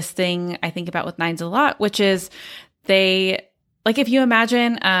think of this thing I think about with 9s a lot, which is if you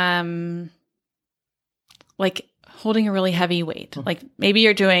imagine like holding a really heavy weight, like maybe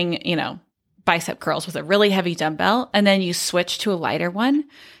you're doing, bicep curls with a really heavy dumbbell, and then you switch to a lighter one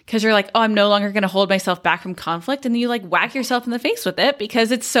because you're like, oh, I'm no longer going to hold myself back from conflict. And then you like whack yourself in the face with it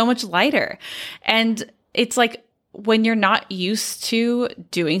because it's so much lighter. And it's like, when you're not used to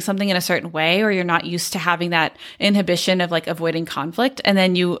doing something in a certain way, or you're not used to having that inhibition of like avoiding conflict, and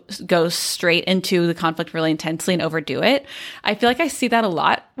then you go straight into the conflict really intensely and overdo it. I feel like I see that a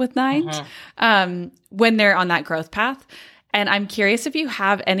lot with 9s when they're on that growth path. And I'm curious if you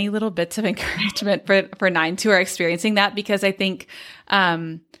have any little bits of encouragement for 9s who are experiencing that, because I think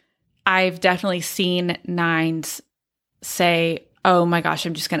I've definitely seen 9s say, oh my gosh,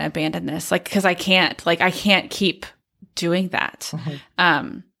 I'm just going to abandon this. Like, cause I can't keep doing that.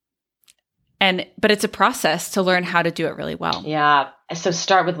 But it's a process to learn how to do it really well. Yeah. So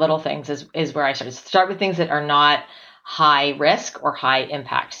start with little things is where I started. Start with things that are not high risk or high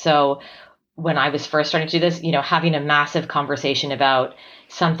impact. So when I was first starting to do this, having a massive conversation about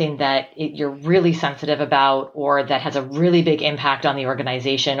something that you're really sensitive about, or that has a really big impact on the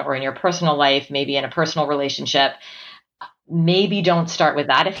organization or in your personal life, maybe in a personal relationship. Maybe don't start with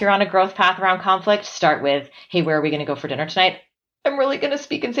that if you're on a growth path around conflict. Start with, hey, where are we going to go for dinner tonight? I'm really going to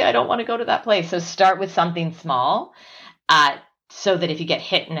speak and say, I don't want to go to that place. So start with something small, so that if you get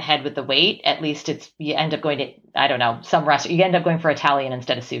hit in the head with the weight, at least you end up going to, I don't know, some restaurant, you end up going for Italian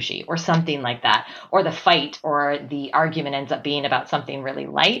instead of sushi or something like that. Or the fight or the argument ends up being about something really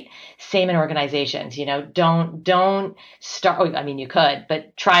light. Same in organizations, don't start. I mean, you could,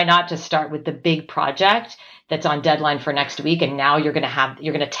 but try not to start with the big project that's on deadline for next week. And now you're going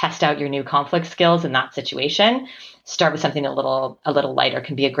to test out your new conflict skills in that situation. Start with something a little lighter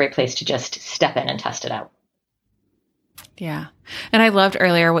can be a great place to just step in and test it out. Yeah. And I loved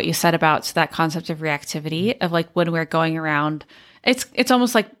earlier what you said about that concept of reactivity, of like when we're going around, it's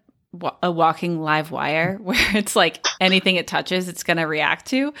almost like a walking live wire where it's like anything it touches, it's going to react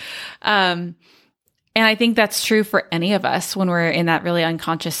to. And I think that's true for any of us when we're in that really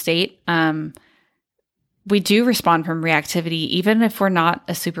unconscious state. We do respond from reactivity, even if we're not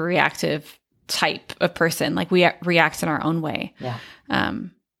a super reactive type of person, like we react in our own way. Yeah.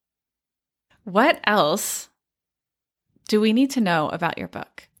 What else do we need to know about your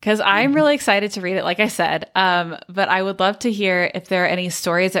book? Because I'm really excited to read it, like I said. But I would love to hear if there are any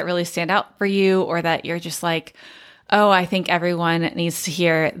stories that really stand out for you, or that you're just like, oh, I think everyone needs to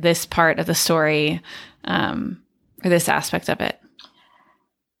hear this part of the story, or this aspect of it.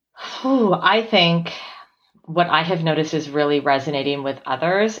 Oh, I think what I have noticed is really resonating with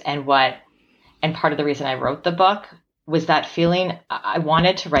others, and part of the reason I wrote the book was that feeling. I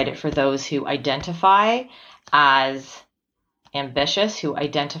wanted to write it for those who identify as ambitious, who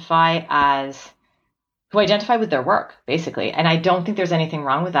identify with their work, basically. And I don't think there's anything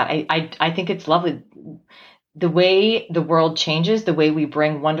wrong with that. I think it's lovely. The way the world changes, the way we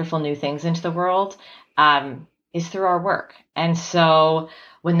bring wonderful new things into the world, is through our work. And so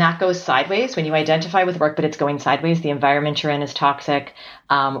when that goes sideways, when you identify with work, but it's going sideways, the environment you're in is toxic,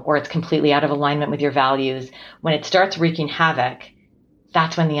 or it's completely out of alignment with your values, when it starts wreaking havoc,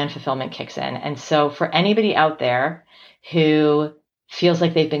 that's when the unfulfillment kicks in. And so for anybody out there who feels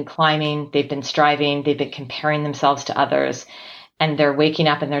like they've been climbing, they've been striving, they've been comparing themselves to others, and they're waking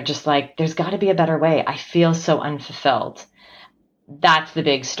up and they're just like, there's got to be a better way. I feel so unfulfilled. That's the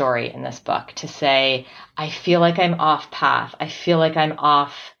big story in this book, to say, I feel like I'm off path. I feel like I'm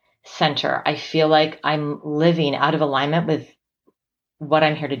off center. I feel like I'm living out of alignment with what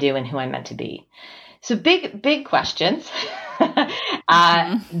I'm here to do and who I'm meant to be. So big questions.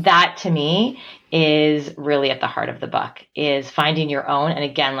 That to me is really at the heart of the book, is finding your own. And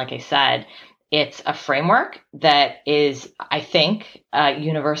again, like I said, it's a framework that is, I think,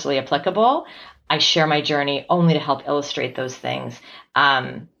 universally applicable. I share my journey only to help illustrate those things,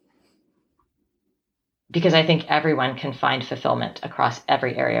 because I think everyone can find fulfillment across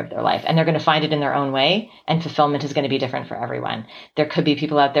every area of their life, and they're going to find it in their own way. And fulfillment is going to be different for everyone. There could be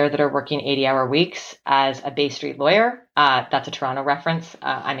people out there that are working 80-hour weeks as a Bay Street lawyer. That's a Toronto reference.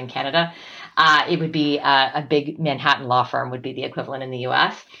 I'm in Canada. It would be a big Manhattan law firm would be the equivalent in the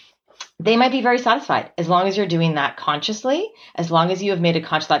US. They might be very satisfied as long as you're doing that consciously, as long as you have made a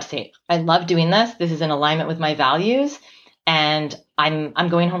conscious thought to say, I love doing this. This is in alignment with my values, and I'm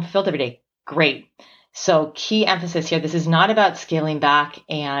going home fulfilled every day. Great. So key emphasis here, this is not about scaling back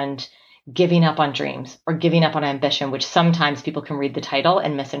and giving up on dreams or giving up on ambition, which sometimes people can read the title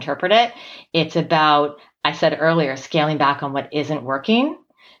and misinterpret it. It's about, I said earlier, scaling back on what isn't working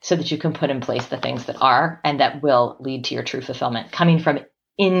so that you can put in place the things that are and that will lead to your true fulfillment, coming from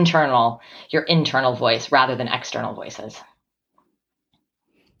your internal voice rather than external voices.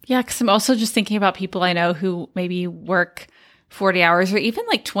 Yeah, because I'm also just thinking about people I know who maybe work 40 hours or even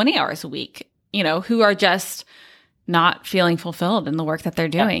like 20 hours a week, who are just not feeling fulfilled in the work that they're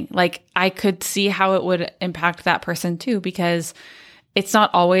doing. Yeah. Like, I could see how it would impact that person too, because it's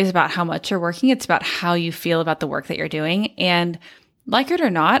not always about how much you're working. It's about how you feel about the work that you're doing. And like it or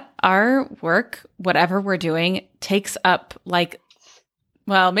not, our work, whatever we're doing, takes up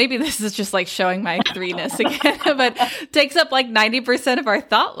maybe this is just like showing my threeness again, but takes up like 90% of our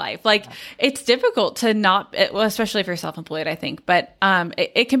thought life. Like, it's difficult to not, especially if you're self-employed, I think, but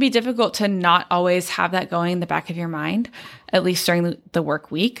it can be difficult to not always have that going in the back of your mind, at least during the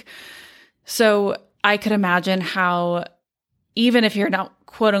work week. So I could imagine how, even if you're not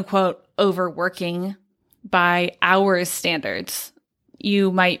quote unquote overworking by hours standards, you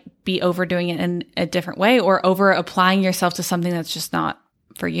might be overdoing it in a different way or over applying yourself to something that's just not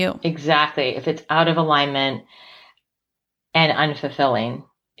for you. Exactly. If it's out of alignment and unfulfilling,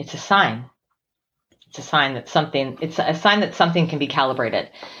 it's a sign. It's a sign that something can be calibrated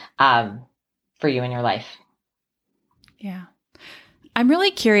for you in your life. Yeah. I'm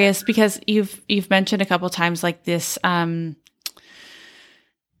really curious because you've mentioned a couple of times like this,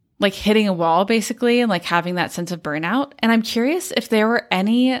 like hitting a wall basically and like having that sense of burnout. And I'm curious if there were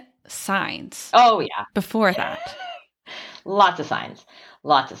any signs. Oh yeah. Before that. Lots of signs.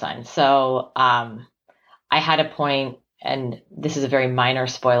 Lots of signs. So I had a point, and this is a very minor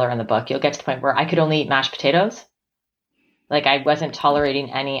spoiler in the book. You'll get to the point where I could only eat mashed potatoes. Like I wasn't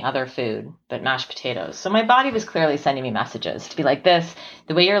tolerating any other food but mashed potatoes. So my body was clearly sending me messages to be like, this,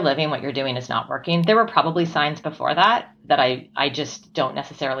 the way you're living, what you're doing is not working. There were probably signs before that I just don't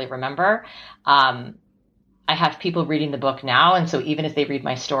necessarily remember. I have people reading the book now. And so even as they read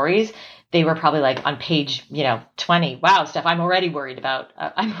my stories, they were probably like on page, 20. Wow, Steph, I'm already worried about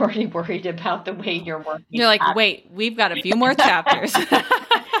the way you're working. You're like, wait, we've got a few more chapters.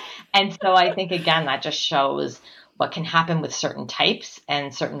 And so I think, again, that just shows what can happen with certain types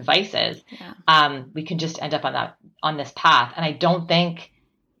and certain vices. Yeah. We can just end up on this path. And I don't think,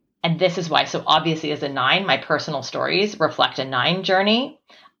 and this is why, so obviously as a 9, my personal stories reflect a 9 journey.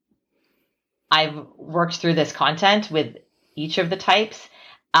 I've worked through this content with each of the types,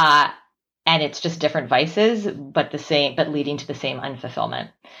 and it's just different vices, but leading to the same unfulfillment.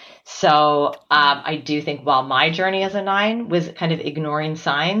 So I do think while my journey as a 9 was kind of ignoring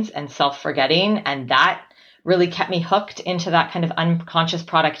signs and self-forgetting, and that really kept me hooked into that kind of unconscious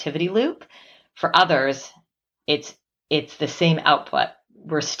productivity loop. For others, it's the same output.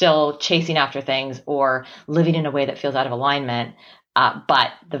 We're still chasing after things or living in a way that feels out of alignment,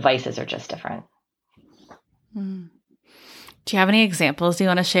 but the vices are just different. Mm. Do you have any examples you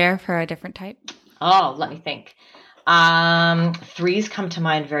want to share for a different type? Oh, let me think. 3s come to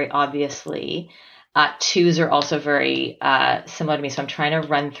mind very obviously. 2s are also very similar to me. So I'm trying to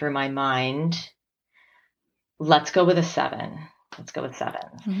run through my mind. Let's go with a 7.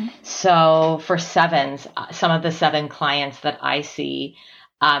 Mm-hmm. So for 7s, some of the 7 clients that I see,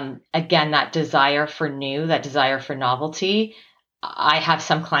 again, that desire for new, that desire for novelty. I have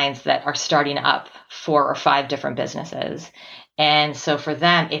some clients that are starting up 4 or 5 different businesses. And so for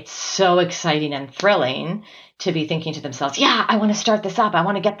them, it's so exciting and thrilling to be thinking to themselves, yeah, I want to start this up. I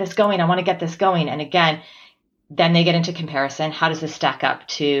want to get this going. And again, then they get into comparison. How does this stack up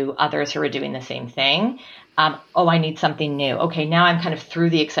to others who are doing the same thing? I need something new. Okay, now I'm kind of through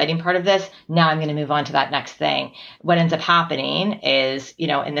the exciting part of this. Now I'm going to move on to that next thing. What ends up happening is,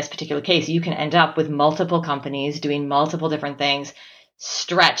 in this particular case, you can end up with multiple companies doing multiple different things,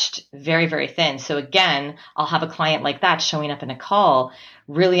 stretched very, very thin. So again, I'll have a client like that showing up in a call,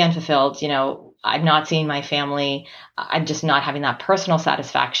 really unfulfilled. I'm not seeing my family. I'm just not having that personal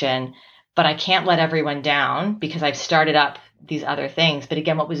satisfaction, but I can't let everyone down because I've started up these other things. But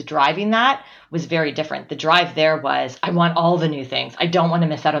again, what was driving that was very different. The drive there was, I want all the new things. I don't want to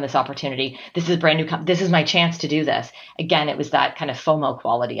miss out on this opportunity. This is a brand new, this is my chance to do this. Again, it was that kind of FOMO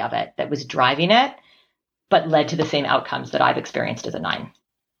quality of it that was driving it, but led to the same outcomes that I've experienced as a 9.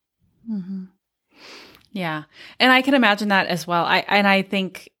 Mm-hmm. Yeah. And I can imagine that as well. I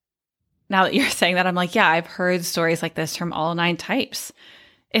think now that you're saying that, I'm like, yeah, I've heard stories like this from all 9 types.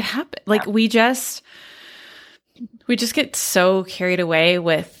 It happened. Like we just get so carried away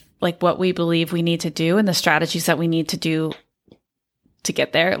with like what we believe we need to do and the strategies that we need to do to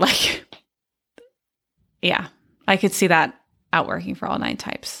get there. Like, yeah, I could see that outworking for all 9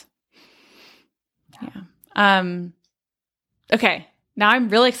 types. Yeah. Okay. Now I'm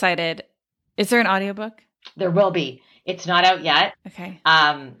really excited. Is there an audiobook? There will be. It's not out yet. Okay.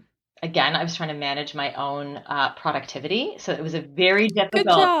 Again, I was trying to manage my own productivity. So it was a very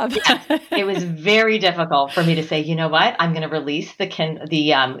difficult. Good job. It was very difficult for me to say, you know what, I'm going to release the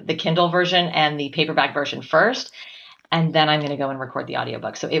Kindle version and the paperback version first, and then I'm going to go and record the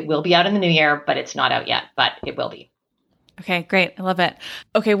audiobook. So it will be out in the new year, but it's not out yet, but it will be. Okay, great. I love it.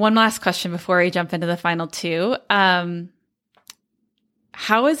 Okay, one last question before we jump into the final 2.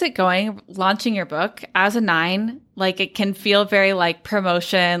 How is it going launching your book as a 9? Like it can feel very like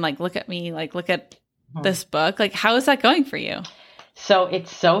promotion, like look at me, like look at this book. Like how is that going for you? So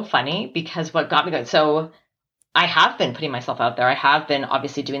it's so funny because what got me going. So I have been putting myself out there. I have been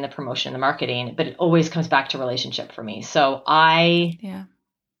obviously doing the promotion and the marketing, but it always comes back to relationship for me. So I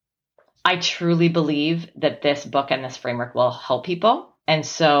truly believe that this book and this framework will help people. And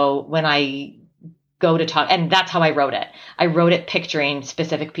so when I go to talk, and that's how I wrote it. I wrote it picturing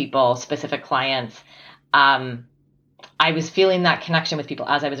specific people, specific clients. I was feeling that connection with people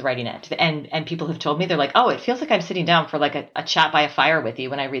as I was writing it. And people have told me, they're like, oh, it feels like I'm sitting down for like a chat by a fire with you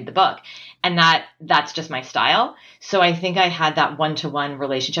when I read the book. And that's just my style. So I think I had that one-to-one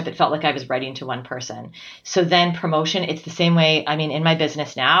relationship. It felt like I was writing to one person. So then promotion, it's the same way. I mean, in my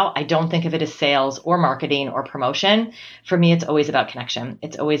business now, I don't think of it as sales or marketing or promotion. For me, it's always about connection.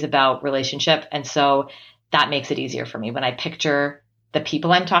 It's always about relationship. And so that makes it easier for me when I picture the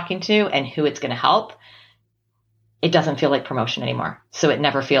people I'm talking to and who it's going to help, it doesn't feel like promotion anymore. So it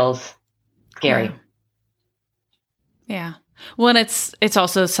never feels scary. Yeah. Well, and it's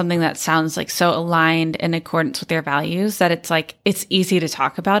also something that sounds like so aligned in accordance with their values that it's like, it's easy to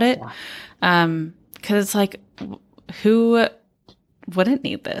talk about it. Yeah. 'Cause it's like, who wouldn't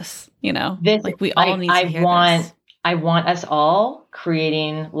need this? You know, like we all need to hear this. I want us all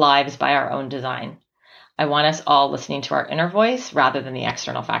creating lives by our own design. I want us all listening to our inner voice rather than the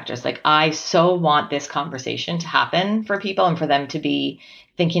external factors. Like, I so want this conversation to happen for people and for them to be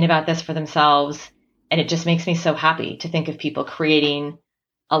thinking about this for themselves. And it just makes me so happy to think of people creating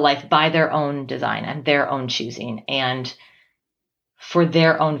a life by their own design and their own choosing and for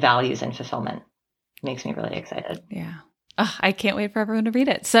their own values and fulfillment. It makes me really excited. Yeah. Oh, I can't wait for everyone to read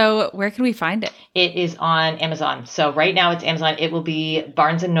it. So where can we find it? It is on Amazon. So right now it's Amazon. It will be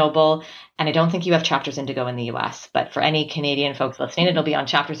Barnes & Noble. And I don't think you have Chapters Indigo in the US, but for any Canadian folks listening, it'll be on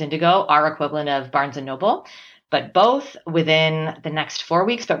Chapters Indigo, our equivalent of Barnes & Noble, but both within the next 4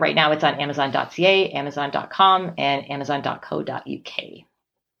 weeks. But right now it's on Amazon.ca, Amazon.com, and Amazon.co.uk.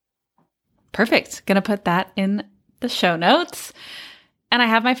 Perfect. Going to put that in the show notes. And I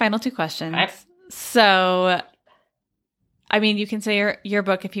have my final 2 questions. Right. So, I mean, you can say your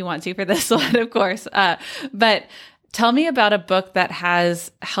book if you want to for this one, of course. But tell me about a book that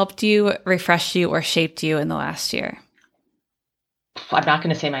has helped you, refreshed you, or shaped you in the last year. I'm not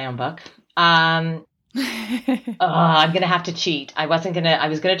going to say my own book. I'm going to have to cheat. I was going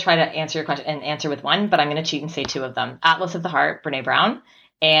to try to answer your question and answer with one, but I'm going to cheat and say 2 of them. Atlas of the Heart, Brene Brown,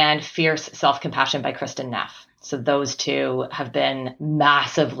 and Fierce Self-Compassion by Kristen Neff. So those 2 have been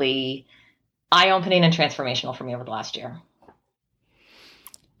massively eye-opening and transformational for me over the last year.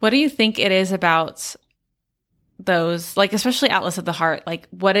 What do you think it is about those, like especially Atlas of the Heart? Like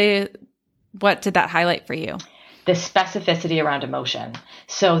what did that highlight for you? The specificity around emotion.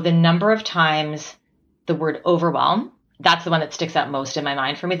 So the number of times the word overwhelm, that's the one that sticks out most in my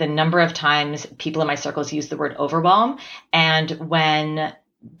mind for me. The number of times people in my circles use the word overwhelm. And when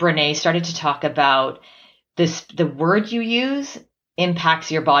Brene started to talk about this, the word you use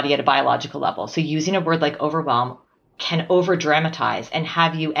impacts your body at a biological level. So using a word like overwhelm can over dramatize and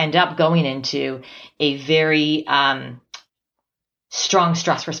have you end up going into a very strong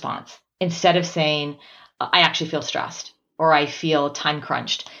stress response instead of saying, I actually feel stressed or I feel time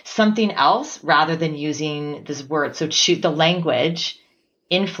crunched, something else rather than using this word. So the language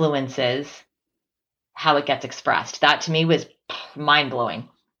influences how it gets expressed. That to me was mind blowing.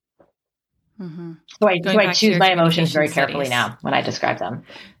 Mm-hmm. So I choose my emotions very carefully now when I describe them.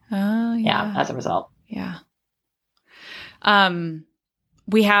 Oh, yeah. As a result. Yeah.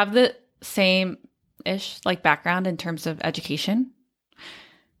 We have the same-ish like background in terms of education.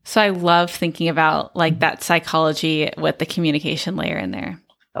 So I love thinking about like that psychology with the communication layer in there.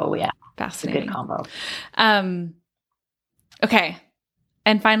 Oh yeah. Fascinating. It's a good combo. Okay.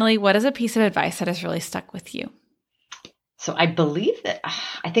 And finally, what is a piece of advice that has really stuck with you? So I believe that,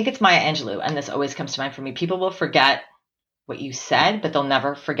 I think it's Maya Angelou, and this always comes to mind for me. People will forget what you said, but they'll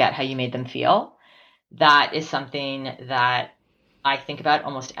never forget how you made them feel. That is something that I think about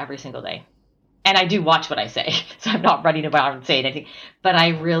almost every single day. And I do watch what I say, so I'm not running about and saying anything. But I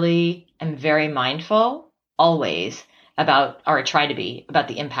really am very mindful always about, or I try to be, about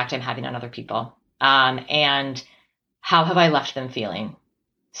the impact I'm having on other people. And how have I left them feeling?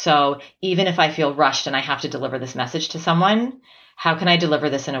 So even if I feel rushed and I have to deliver this message to someone, how can I deliver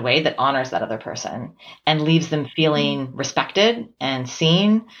this in a way that honors that other person and leaves them feeling respected and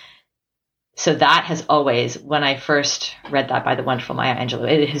seen? So that has always, when I first read that by the wonderful Maya Angelou,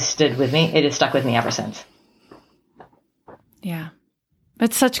 it has stood with me. It has stuck with me ever since. Yeah.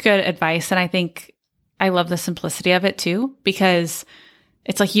 That's such good advice. And I think I love the simplicity of it too, because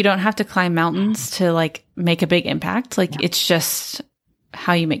it's like you don't have to climb mountains to like make a big impact. Like it's just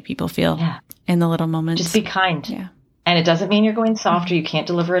how you make people feel in the little moments. Just be kind. Yeah. And it doesn't mean you're going soft or you can't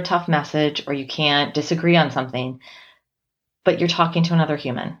deliver a tough message or you can't disagree on something, but you're talking to another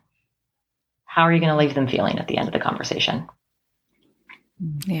human. How are you going to leave them feeling at the end of the conversation?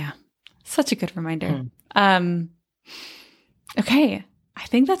 Yeah. Such a good reminder. Okay. I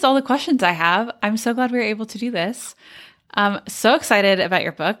think that's all the questions I have. I'm so glad we were able to do this. So excited about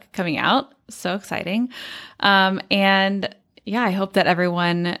your book coming out. So exciting. And yeah, I hope that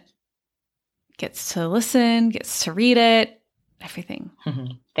everyone gets to listen, gets to read it, everything.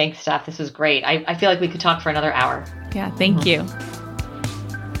 Thanks, Steph. This was great. I feel like we could talk for another hour. Yeah. Thank you.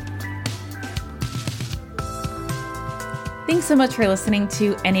 Thanks so much for listening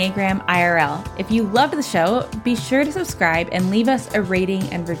to Enneagram IRL. If you loved the show, be sure to subscribe and leave us a rating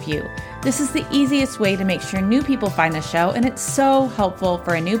and review. This is the easiest way to make sure new people find the show, and it's so helpful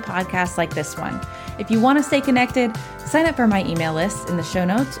for a new podcast like this one. If you want to stay connected, sign up for my email list in the show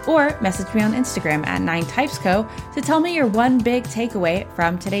notes or message me on Instagram at 9typesco to tell me your one big takeaway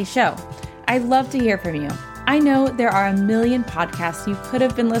from today's show. I'd love to hear from you. I know there are a million podcasts you could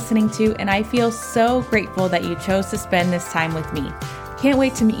have been listening to, and I feel so grateful that you chose to spend this time with me. Can't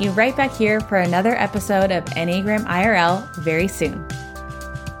wait to meet you right back here for another episode of Enneagram IRL very soon.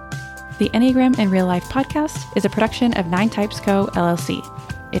 The Enneagram in Real Life podcast is a production of 9Types Co. LLC.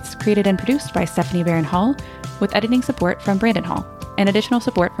 It's created and produced by Stephanie Barron Hall, with editing support from Brandon Hall, and additional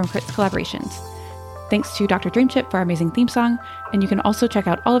support from Crit's Collaborations. Thanks to Dr. Dreamchip for our amazing theme song, and you can also check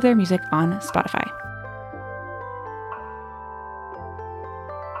out all of their music on Spotify.